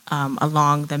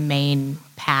along the main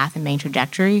path and main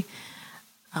trajectory.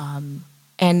 And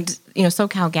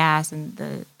SoCalGas and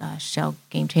the Shell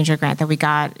Game Changer grant that we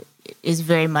got is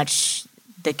very much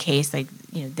the case. Like,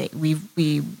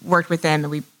 we worked with them and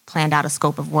we planned out a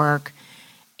scope of work,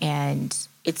 and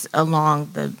it's along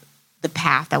the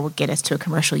path that will get us to a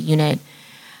commercial unit.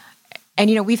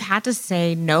 And, we've had to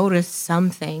say no to some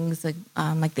things, like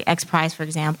the X Prize, for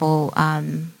example.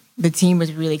 The team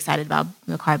was really excited about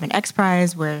the Carbon X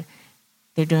Prize, where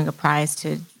they're doing a prize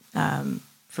to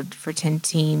for 10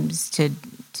 teams to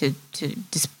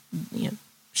just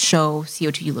show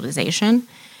CO2 utilization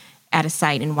at a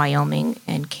site in Wyoming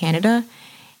and Canada.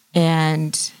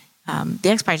 And the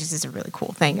X Prize is a really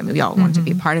cool thing. I mean, we all wanted to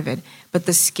be a part of it, but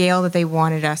the scale that they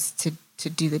wanted us to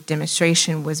do the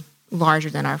demonstration was larger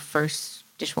than our first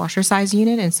dishwasher size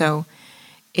unit, and so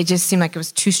it just seemed like it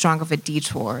was too strong of a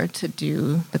detour to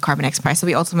do the Carbon X Prize. So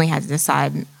we ultimately had to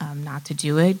decide not to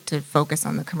do it, to focus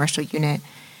on the commercial unit.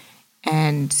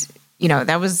 And,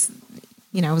 that was,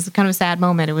 it was kind of a sad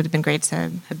moment. It would have been great to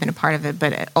have been a part of it.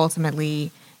 But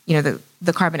ultimately,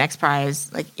 the Carbon X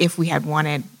Prize, like if we had won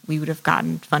it, we would have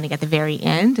gotten funding at the very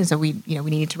end. And so we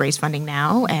needed to raise funding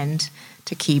now and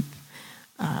to keep,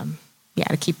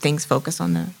 to keep things focused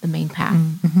on the main path.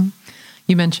 Mm-hmm.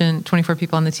 You mentioned 24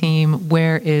 people on the team.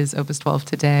 Where is Opus 12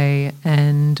 today,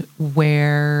 and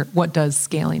what does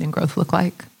scaling and growth look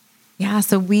like? Yeah,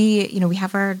 so we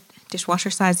have our dishwasher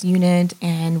size unit,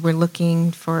 and we're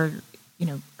looking for,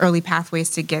 early pathways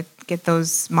to get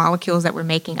those molecules that we're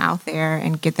making out there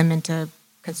and get them into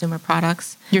consumer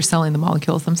products. You're selling the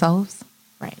molecules themselves?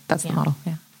 Right. That's the model.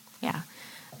 Yeah.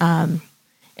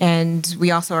 And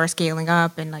we also are scaling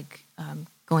up and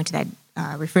going to that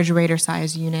refrigerator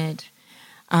size unit.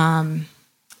 And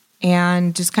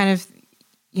just kind of,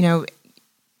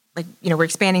 we're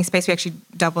expanding space. We're actually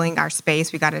doubling our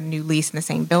space. We got a new lease in the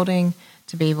same building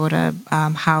to be able to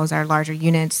house our larger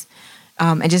units.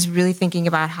 And just really thinking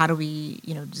about how do we,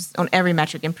 just on every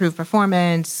metric, improve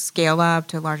performance, scale up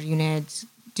to larger units,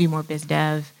 do more biz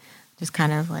dev, just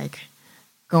kind of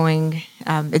going,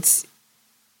 it's,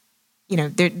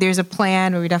 there's a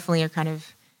plan, but we definitely are kind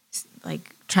of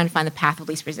trying to find the path of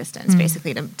least resistance,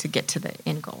 basically, to get to the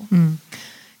end goal.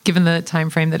 Given Given the time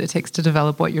frame that it takes to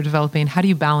develop what you're developing, how do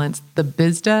you balance the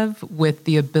biz dev with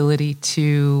the ability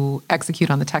to execute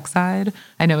on the tech side?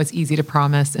 I know it's easy to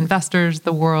promise investors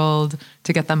the world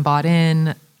to get them bought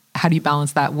in. How do you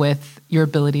balance that with your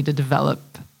ability to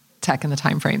develop tech in the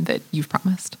time frame that you've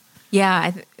promised?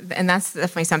 Yeah, and that's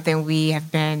definitely something we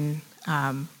have been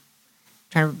trying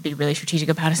to be really strategic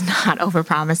about, is not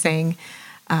overpromising.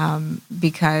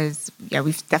 Because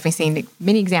we've definitely seen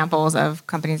many examples of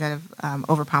companies that have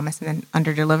overpromised and then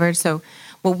underdelivered. So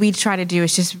what we try to do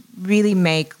is just really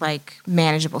make like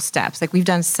manageable steps. Like we've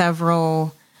done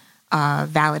several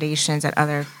validations at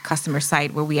other customer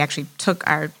site where we actually took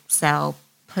our cell,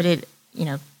 put it,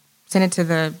 sent it to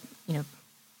the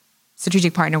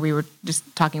strategic partner we were just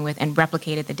talking with, and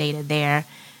replicated the data there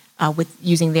with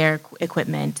using their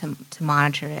equipment to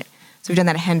monitor it. So we've done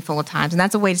that a handful of times, and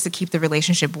that's a way just to keep the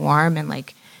relationship warm and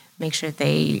like make sure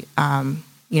they, know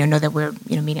that we're,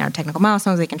 meeting our technical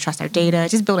milestones. They can trust our data,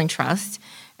 just building trust,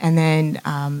 and then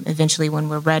eventually, when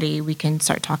we're ready, we can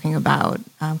start talking about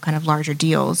kind of larger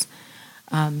deals.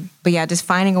 But yeah, just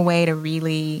finding a way to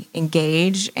really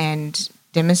engage and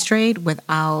demonstrate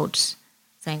without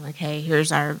saying like, "Hey,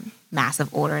 here's our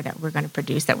massive order that we're going to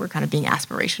produce," that we're kind of being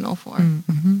aspirational for.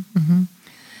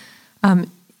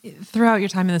 Throughout your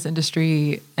time in this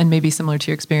industry, and maybe similar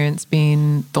to your experience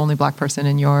being the only Black person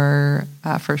in your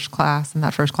first class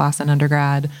in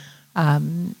undergrad,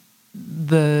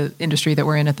 the industry that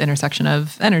we're in at the intersection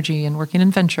of energy and working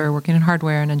in venture, working in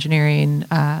hardware and engineering,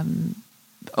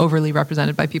 overly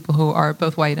represented by people who are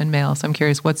both white and male. So I'm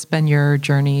curious, what's been your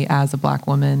journey as a Black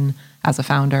woman, as a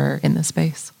founder in this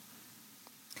space?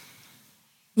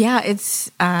 Yeah, it's...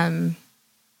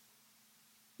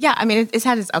 it's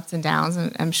had its ups and downs,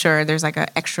 and I'm sure there's like an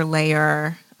extra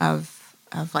layer of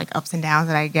like ups and downs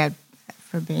that I get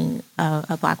for being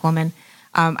a Black woman.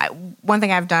 One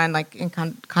thing I've done, like in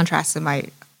contrast to my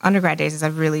undergrad days, is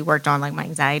I've really worked on like my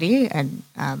anxiety, and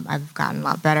I've gotten a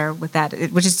lot better with that,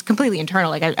 which is completely internal.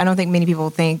 Like I don't think many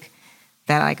people think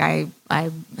that like I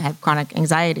have chronic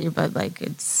anxiety, but like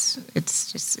it's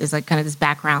like kind of this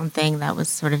background thing that was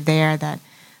sort of there that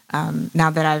now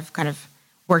that I've kind of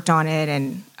worked on it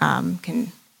and can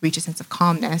reach a sense of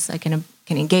calmness, I can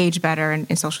engage better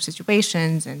in social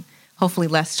situations and hopefully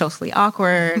less socially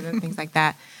awkward and things like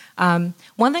that.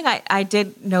 One thing I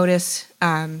did notice,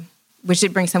 which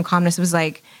did bring some calmness, was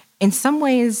like in some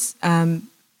ways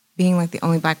being like the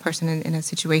only Black person in a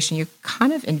situation, you're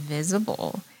kind of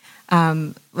invisible.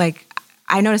 Like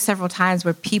I noticed several times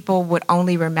where people would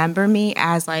only remember me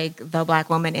as like the Black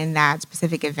woman in that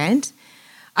specific event.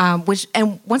 And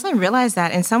once I realized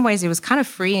that, in some ways it was kind of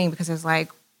freeing, because it was like,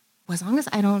 well, as long as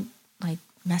I don't like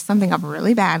mess something up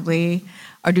really badly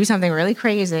or do something really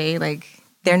crazy, like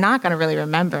they're not going to really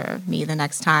remember me the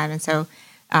next time. And so,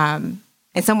 in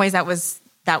some ways that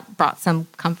brought some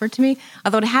comfort to me,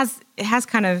 although it has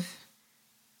kind of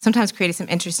sometimes created some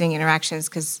interesting interactions,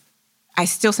 because I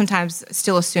sometimes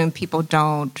still assume people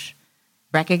don't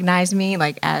recognize me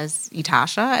like as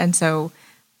Itasha. And so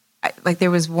like there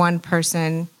was one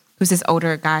person who's this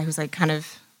older guy who's like kind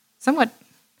of somewhat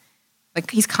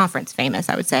like, he's conference famous,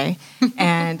 I would say.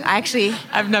 And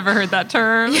I've never heard that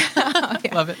term. Yeah.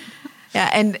 Love it.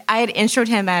 Yeah. And I had introed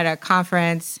him at a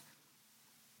conference,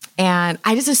 and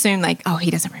I just assumed like, oh, he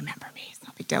doesn't remember me. It's no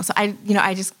big deal. So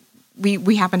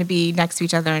we happened to be next to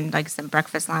each other in like some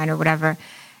breakfast line or whatever.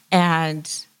 And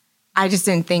I just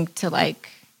didn't think to like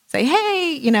say,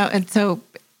 hey,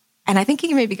 and I think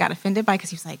he maybe got offended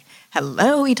because he was like,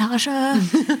 hello, Itasha.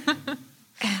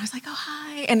 And I was like, oh,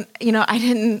 hi. And,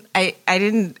 I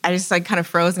just like kind of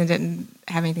froze and didn't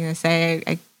have anything to say.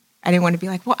 I didn't want to be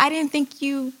like, well, I didn't think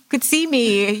you could see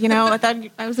me. I thought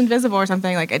I was invisible or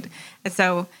something like it. And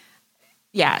so,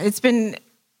 yeah, there's been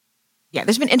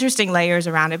interesting layers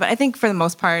around it. But I think for the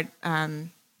most part,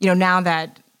 now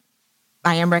that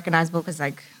I am recognizable, because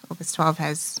like Opus 12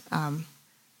 has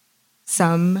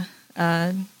some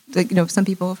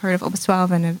people have heard of Opus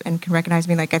 12 and can recognize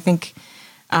me. Like I think,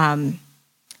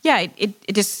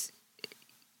 it just,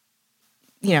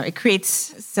 it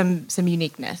creates some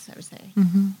uniqueness, I would say.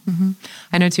 Mm-hmm, mm-hmm.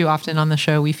 I know too, often on the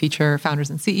show we feature founders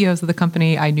and CEOs of the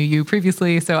company. I knew you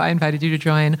previously, so I invited you to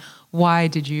join. Why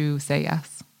did you say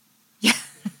yes?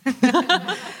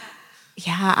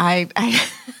 Yeah, I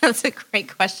that's a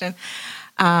great question.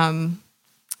 Well,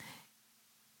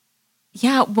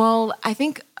 I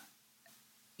think,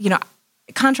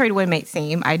 contrary to what it may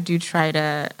seem, I do try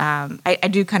to, I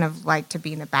do kind of like to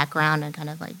be in the background and kind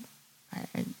of like,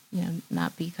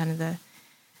 not be kind of the,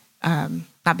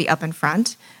 not be up in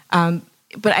front.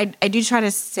 but I do try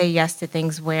to say yes to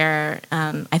things where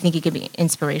I think it can be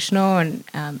inspirational and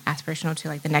aspirational to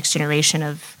like the next generation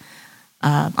of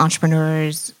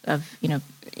entrepreneurs of, you know,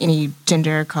 any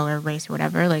gender, color, race, or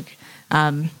whatever. Like,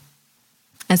 and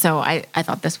so I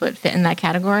thought this would fit in that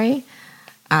category.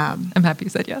 I'm happy you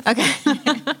said yes. Okay.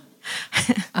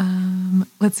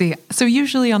 Let's see. So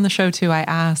usually on the show too, I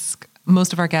ask,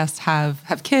 most of our guests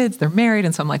have kids, they're married.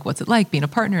 And so I'm like, what's it like being a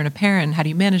partner and a parent? How do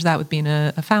you manage that with being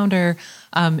a founder?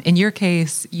 In your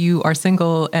case, you are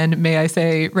single and, may I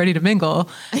say, ready to mingle.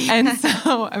 And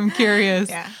so I'm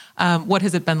curious, what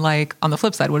has it been like on the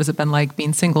flip side? What has it been like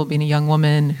being single, being a young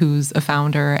woman who's a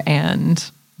founder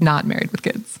and not married with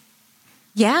kids?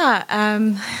 Yeah.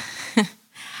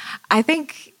 I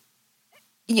think,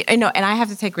 you know, and I have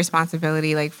to take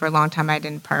responsibility. Like for a long time, I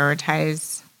didn't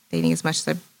prioritize dating as much as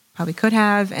I probably could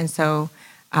have. And so,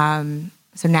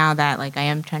 so now that like I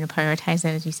am trying to prioritize it,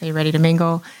 as you say, ready to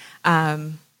mingle,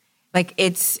 like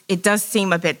it does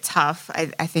seem a bit tough.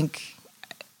 I think,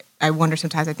 I wonder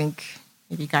sometimes, I think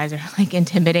maybe guys are like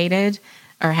intimidated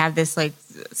or have this like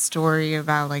story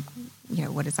about like, you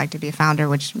know, what it's like to be a founder,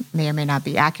 which may or may not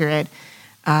be accurate.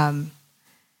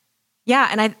 Yeah.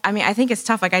 And I mean, I think it's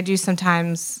tough. Like I do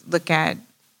sometimes look at,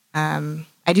 I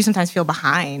do sometimes feel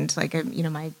behind. Like, you know,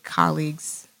 my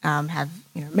colleagues have,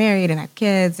 you know, married and have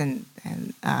kids and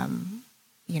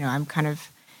you know, I'm kind of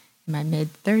in my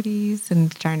mid-30s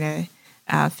and trying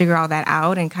to figure all that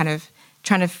out and kind of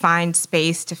trying to find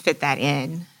space to fit that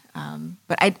in.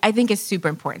 But I think it's super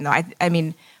important, though. I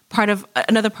mean,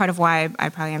 another part of why I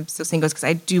probably am still single is because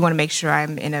I do want to make sure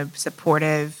I'm in a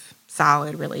supportive,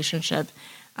 solid relationship.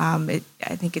 I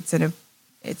think it's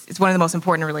one of the most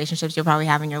important relationships you'll probably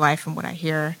have in your life, from what I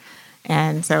hear.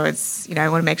 And so it's, you know, I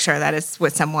want to make sure that it's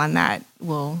with someone that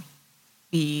will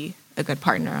be a good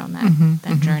partner on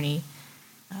that journey.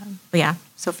 But yeah,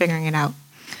 so figuring it out.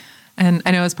 And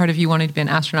I know as part of you wanting to be an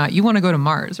astronaut, you want to go to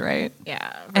Mars, right?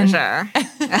 Yeah, for sure.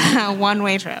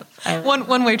 One-way trip.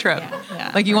 One-way trip.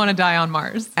 Yeah. Like you want to die on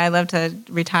Mars. I love to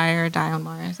retire, die on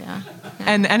Mars, yeah.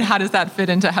 And how does that fit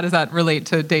into, how does that relate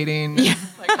to dating? Yeah.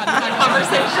 Like how does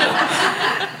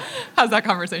that conversation, how's that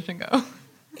conversation go?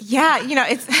 Yeah, you know,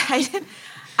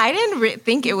 I didn't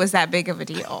think it was that big of a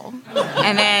deal.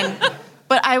 And then,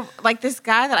 but I, like this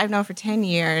guy that I've known for 10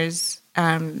 years,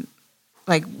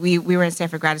 like we were in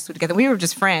Stanford Graduate School together. We were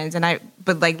just friends.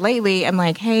 But like lately I'm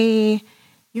like, hey,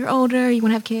 you're older, you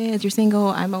want to have kids, you're single,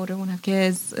 I'm older, want to have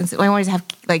kids. And so I wanted to have,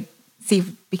 like, see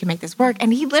if we can make this work.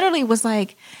 And he literally was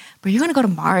like, but you're going to go to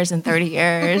Mars in 30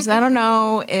 years. I don't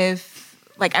know if,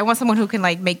 like, I want someone who can,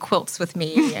 like, make quilts with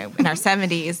me in our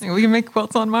 70s. We can make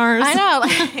quilts on Mars. I know.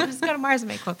 Like, let's go to Mars and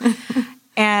make quilts.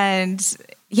 And,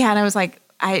 yeah, and I was like,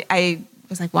 I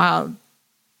was like, wow,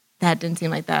 that didn't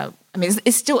seem like that. I mean,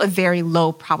 it's still a very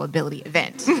low probability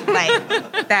event.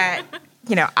 Like, that,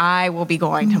 you know, I will be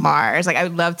going to Mars. Like, I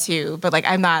would love to, but, like,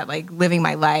 I'm not, like, living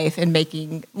my life and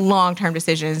making long-term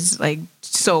decisions, like,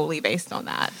 solely based on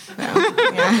that. So,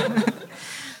 yeah.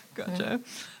 Gotcha.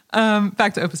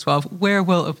 Back to Opus 12. Where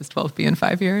will Opus 12 be in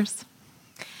 5 years?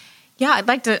 Yeah,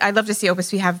 I'd love to see Opus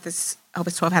 12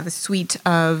 have this suite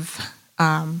of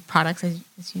products,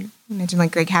 as you mentioned,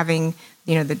 like having,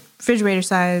 you know, the refrigerator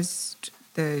size,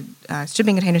 the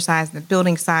shipping container size, the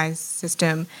building size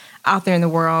system out there in the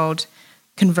world,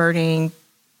 converting,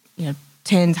 you know,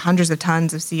 tens, hundreds of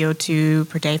tons of CO2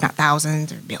 per day, if not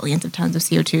thousands or billions of tons of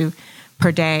CO2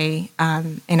 per day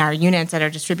in our units that are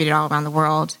distributed all around the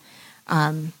world.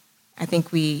 I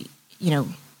think we, you know,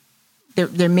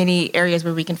 there are many areas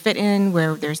where we can fit in,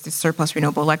 where there's this surplus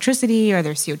renewable electricity, or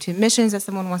there's CO2 emissions that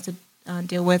someone wants to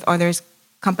deal with, or there's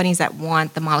companies that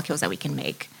want the molecules that we can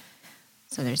make.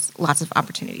 So there's lots of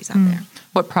opportunities out there.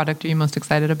 What product are you most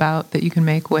excited about that you can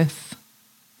make with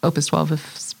Opus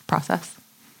 12's process?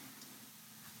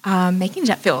 Making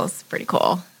jet fuel is pretty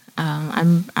cool.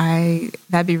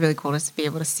 That'd be really cool to be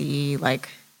able to see, like,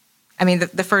 I mean,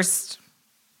 the first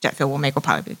jet fuel we'll make will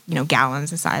probably be, you know,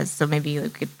 gallons the size. So maybe we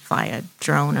could fly a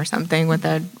drone or something with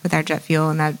our jet fuel,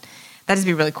 and that'd just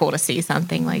be really cool to see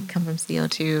something like come from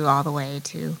CO2 all the way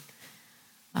to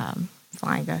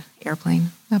flying an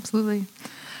airplane. Absolutely.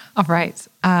 All right.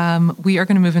 We are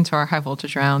going to move into our high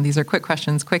voltage round. These are quick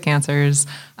questions, quick answers.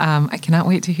 I cannot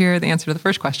wait to hear the answer to the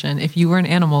first question. If you were an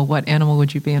animal, what animal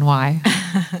would you be and why?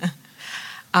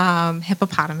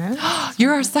 Hippopotamus.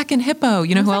 You're our second hippo.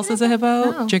 You know who else is a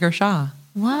hippo? No. Jigar Shah.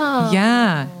 Wow.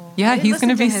 Yeah. Yeah, he's going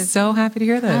to be so happy to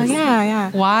hear this. Oh,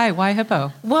 yeah. Why? Why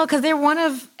hippo? Well, because they're one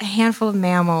of a handful of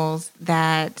mammals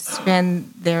that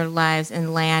spend their lives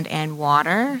in land and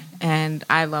water, and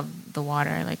I love the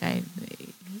water. Like, I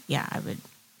would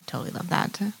totally love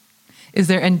that. Is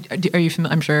there, and are you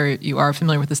familiar, I'm sure you are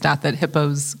familiar with the stat that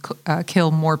hippos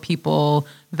kill more people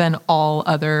than all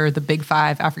the big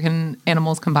 5 African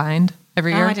animals combined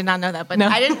every year? I did not know that, but No.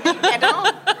 I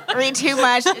don't read too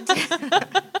much.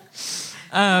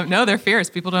 No, they're fierce.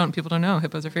 People don't know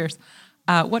hippos are fierce.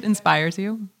 What inspires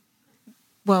you?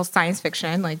 Well, science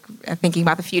fiction, like thinking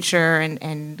about the future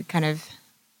and kind of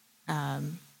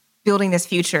building this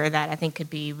future that I think could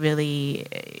be really,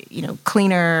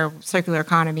 cleaner, circular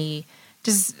economy.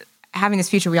 Just having this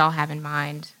future we all have in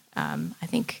mind. I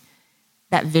think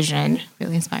that vision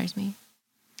really inspires me.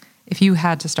 If you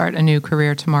had to start a new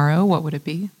career tomorrow, what would it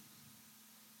be?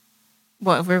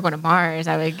 Well, if we were going to Mars,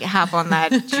 I would hop on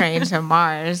that train to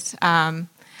Mars.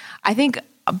 I think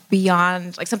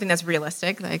beyond like something that's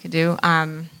realistic that I could do.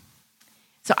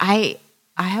 So I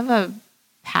have a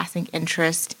passing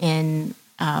interest in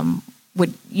what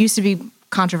used to be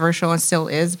controversial and still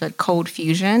is, but cold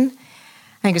fusion.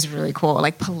 I think it's really cool.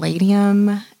 Like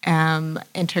palladium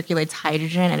intercalates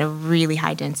hydrogen at a really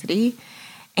high density.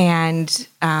 And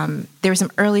there were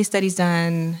some early studies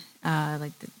done, I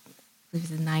believe it was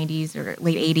the 90s or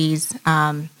late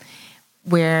 80s,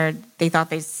 where they thought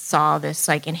they saw this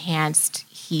like enhanced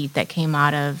heat that came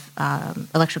out of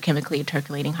electrochemically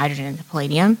intercalating hydrogen into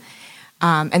palladium.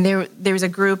 And there was a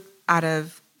group out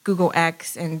of Google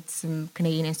X and some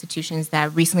Canadian institutions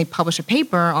that recently published a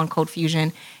paper on cold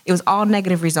fusion. It was all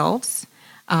negative results,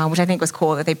 which I think was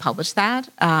cool that they published that.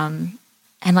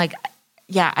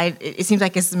 It seems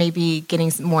like it's maybe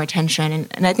getting more attention.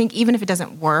 And I think even if it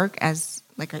doesn't work as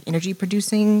like an energy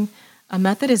producing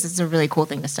method, it's a really cool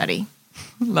thing to study.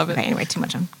 Love it. Okay, anyway, too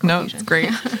much on cold fusion. It's great.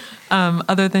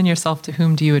 Other than yourself, to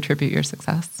whom do you attribute your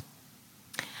success?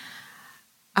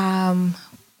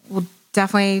 Well,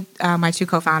 definitely my 2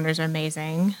 co-founders are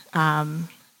amazing.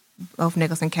 Both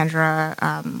Nicholas and Kendra.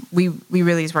 We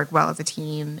really just work well as a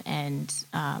team and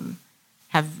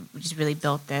have just really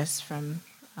built this from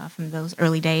those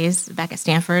early days back at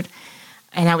Stanford.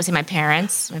 And I would say my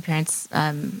parents,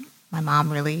 my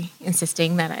mom really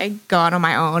insisting that I go out on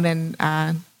my own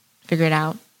and figure it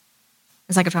out.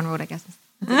 It's like a front road, I guess.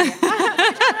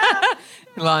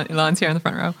 Elon's here in the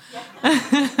front row.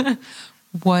 Yeah.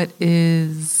 What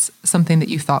is something that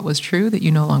you thought was true that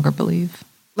you no longer believe?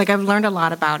 Like I've learned a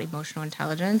lot about emotional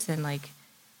intelligence and like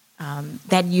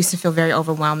that used to feel very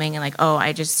overwhelming and like,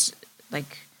 I just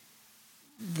like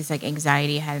this like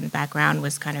anxiety I had in the background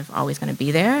was kind of always going to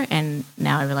be there. And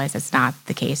now I realize that's not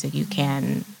the case. That you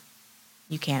can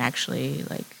actually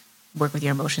like work with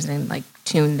your emotions and like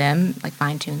tune them, like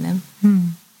fine tune them.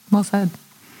 Well said.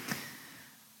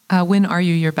 When are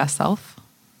you your best self?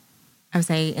 I would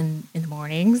say in the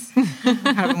mornings. I'm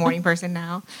kind of a morning person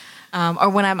now. Or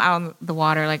when I'm out on the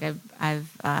water, like I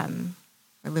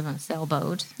live on a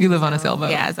sailboat. You live on a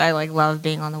sailboat? Yes, I like love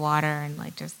being on the water and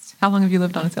like just. How long have you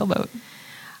lived on a sailboat?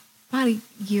 About a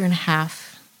year and a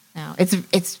half now. It's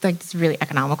like it's really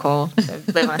economical to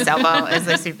live on a sailboat. It's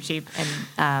like super cheap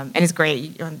and it's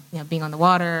great. Being on the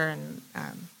water and.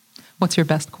 What's your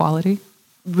best quality?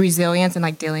 Resilience and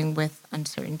like dealing with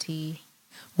uncertainty.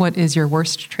 What is your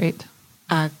worst trait?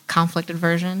 Conflict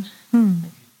aversion.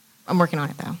 I'm working on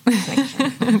it though. Just making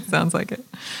sure. Sounds like it.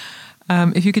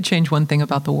 If you could change one thing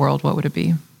about the world, what would it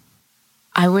be?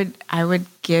 I would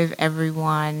give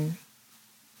everyone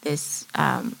this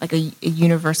like a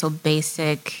universal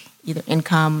basic either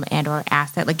income and or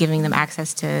asset, like giving them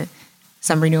access to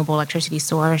some renewable electricity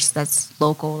source that's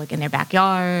local, like in their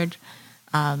backyard.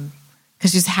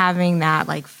 Because just having that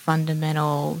like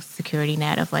fundamental security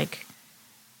net of like,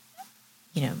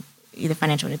 either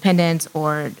financial independence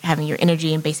or having your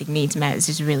energy and basic needs met is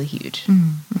just really huge.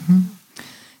 Mm-hmm.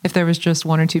 If there was just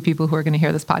 1 or 2 people who are going to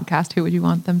hear this podcast, who would you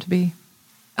want them to be?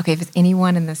 Okay, if it's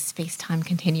anyone in the space-time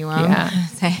continuum,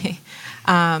 say,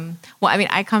 well, I mean,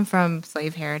 I come from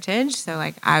slave heritage, so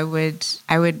like I would,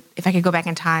 if I could go back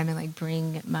in time and like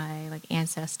bring my like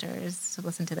ancestors to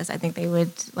listen to this, I think they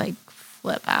would like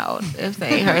flip out if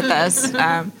they heard this,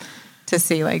 to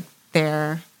see like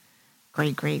their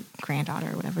great-great-granddaughter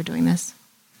or whatever doing this.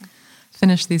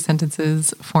 Finish these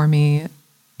sentences for me.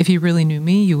 If you really knew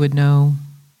me, you would know.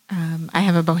 I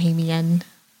have a bohemian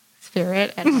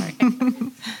spirit at heart.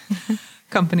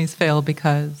 Companies fail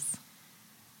because?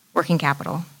 Working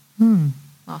capital.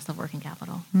 Loss of working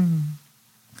capital.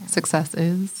 Yeah. Success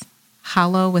is?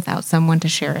 Hollow without someone to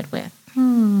share it with.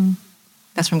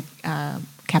 That's from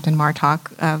Captain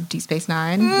Martok of Deep Space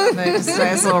Nine. Just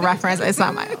a little reference. It's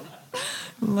not my own.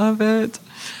 Love it.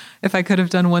 If I could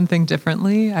have done one thing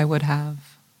differently, I would have.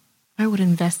 I would have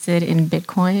invested in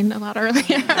Bitcoin a lot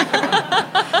earlier.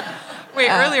 Wait,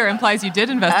 earlier implies you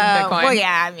did invest in Bitcoin. Well,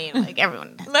 yeah, I mean, like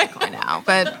everyone has Bitcoin now,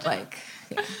 but like,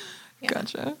 yeah.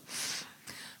 Gotcha.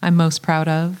 I'm most proud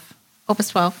of Opus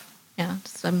 12. Yeah,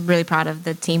 so I'm really proud of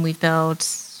the team we've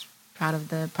built, proud of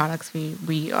the products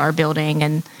we are building,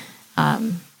 and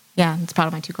it's proud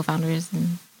of my two co-founders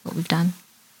and what we've done.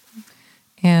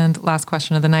 And last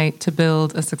question of the night: to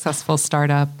build a successful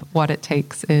startup, what it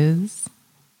takes is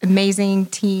amazing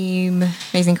team,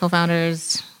 amazing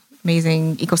co-founders,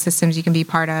 amazing ecosystems you can be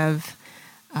part of,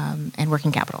 and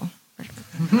working capital.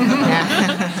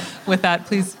 With that,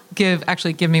 please give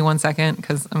me 1 second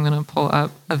because I'm going to pull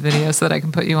up a video so that I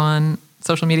can put you on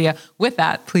social media. With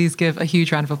that, please give a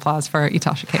huge round of applause for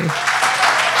Itasha Cave.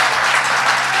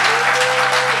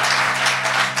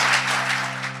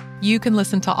 You can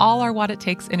listen to all our What It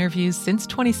Takes interviews since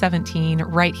 2017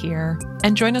 right here,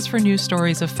 and join us for news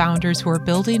stories of founders who are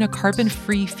building a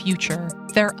carbon-free future,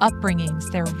 their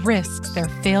upbringings, their risks, their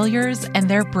failures, and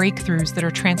their breakthroughs that are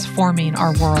transforming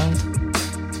our world.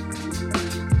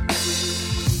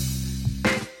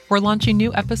 We're launching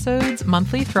new episodes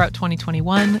monthly throughout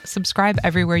 2021. Subscribe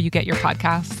everywhere you get your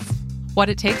podcasts. What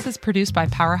It Takes is produced by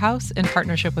Powerhouse in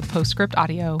partnership with Postscript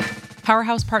Audio.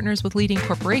 Powerhouse partners with leading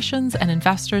corporations and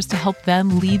investors to help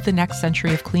them lead the next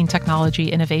century of clean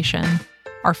technology innovation.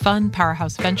 Our fund,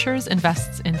 Powerhouse Ventures,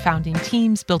 invests in founding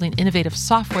teams building innovative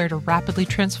software to rapidly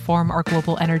transform our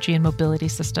global energy and mobility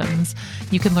systems.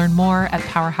 You can learn more at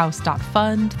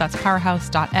powerhouse.fund. That's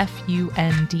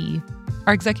powerhouse.fund.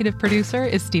 Our executive producer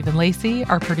is Stephen Lacey.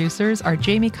 Our producers are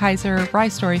Jamie Kaiser, Rye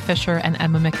Story Fisher, and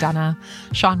Emma McDonough.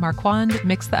 Sean Marquand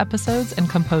mixed the episodes and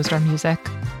composed our music.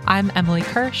 I'm Emily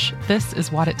Kirsch. This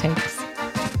is What It Takes.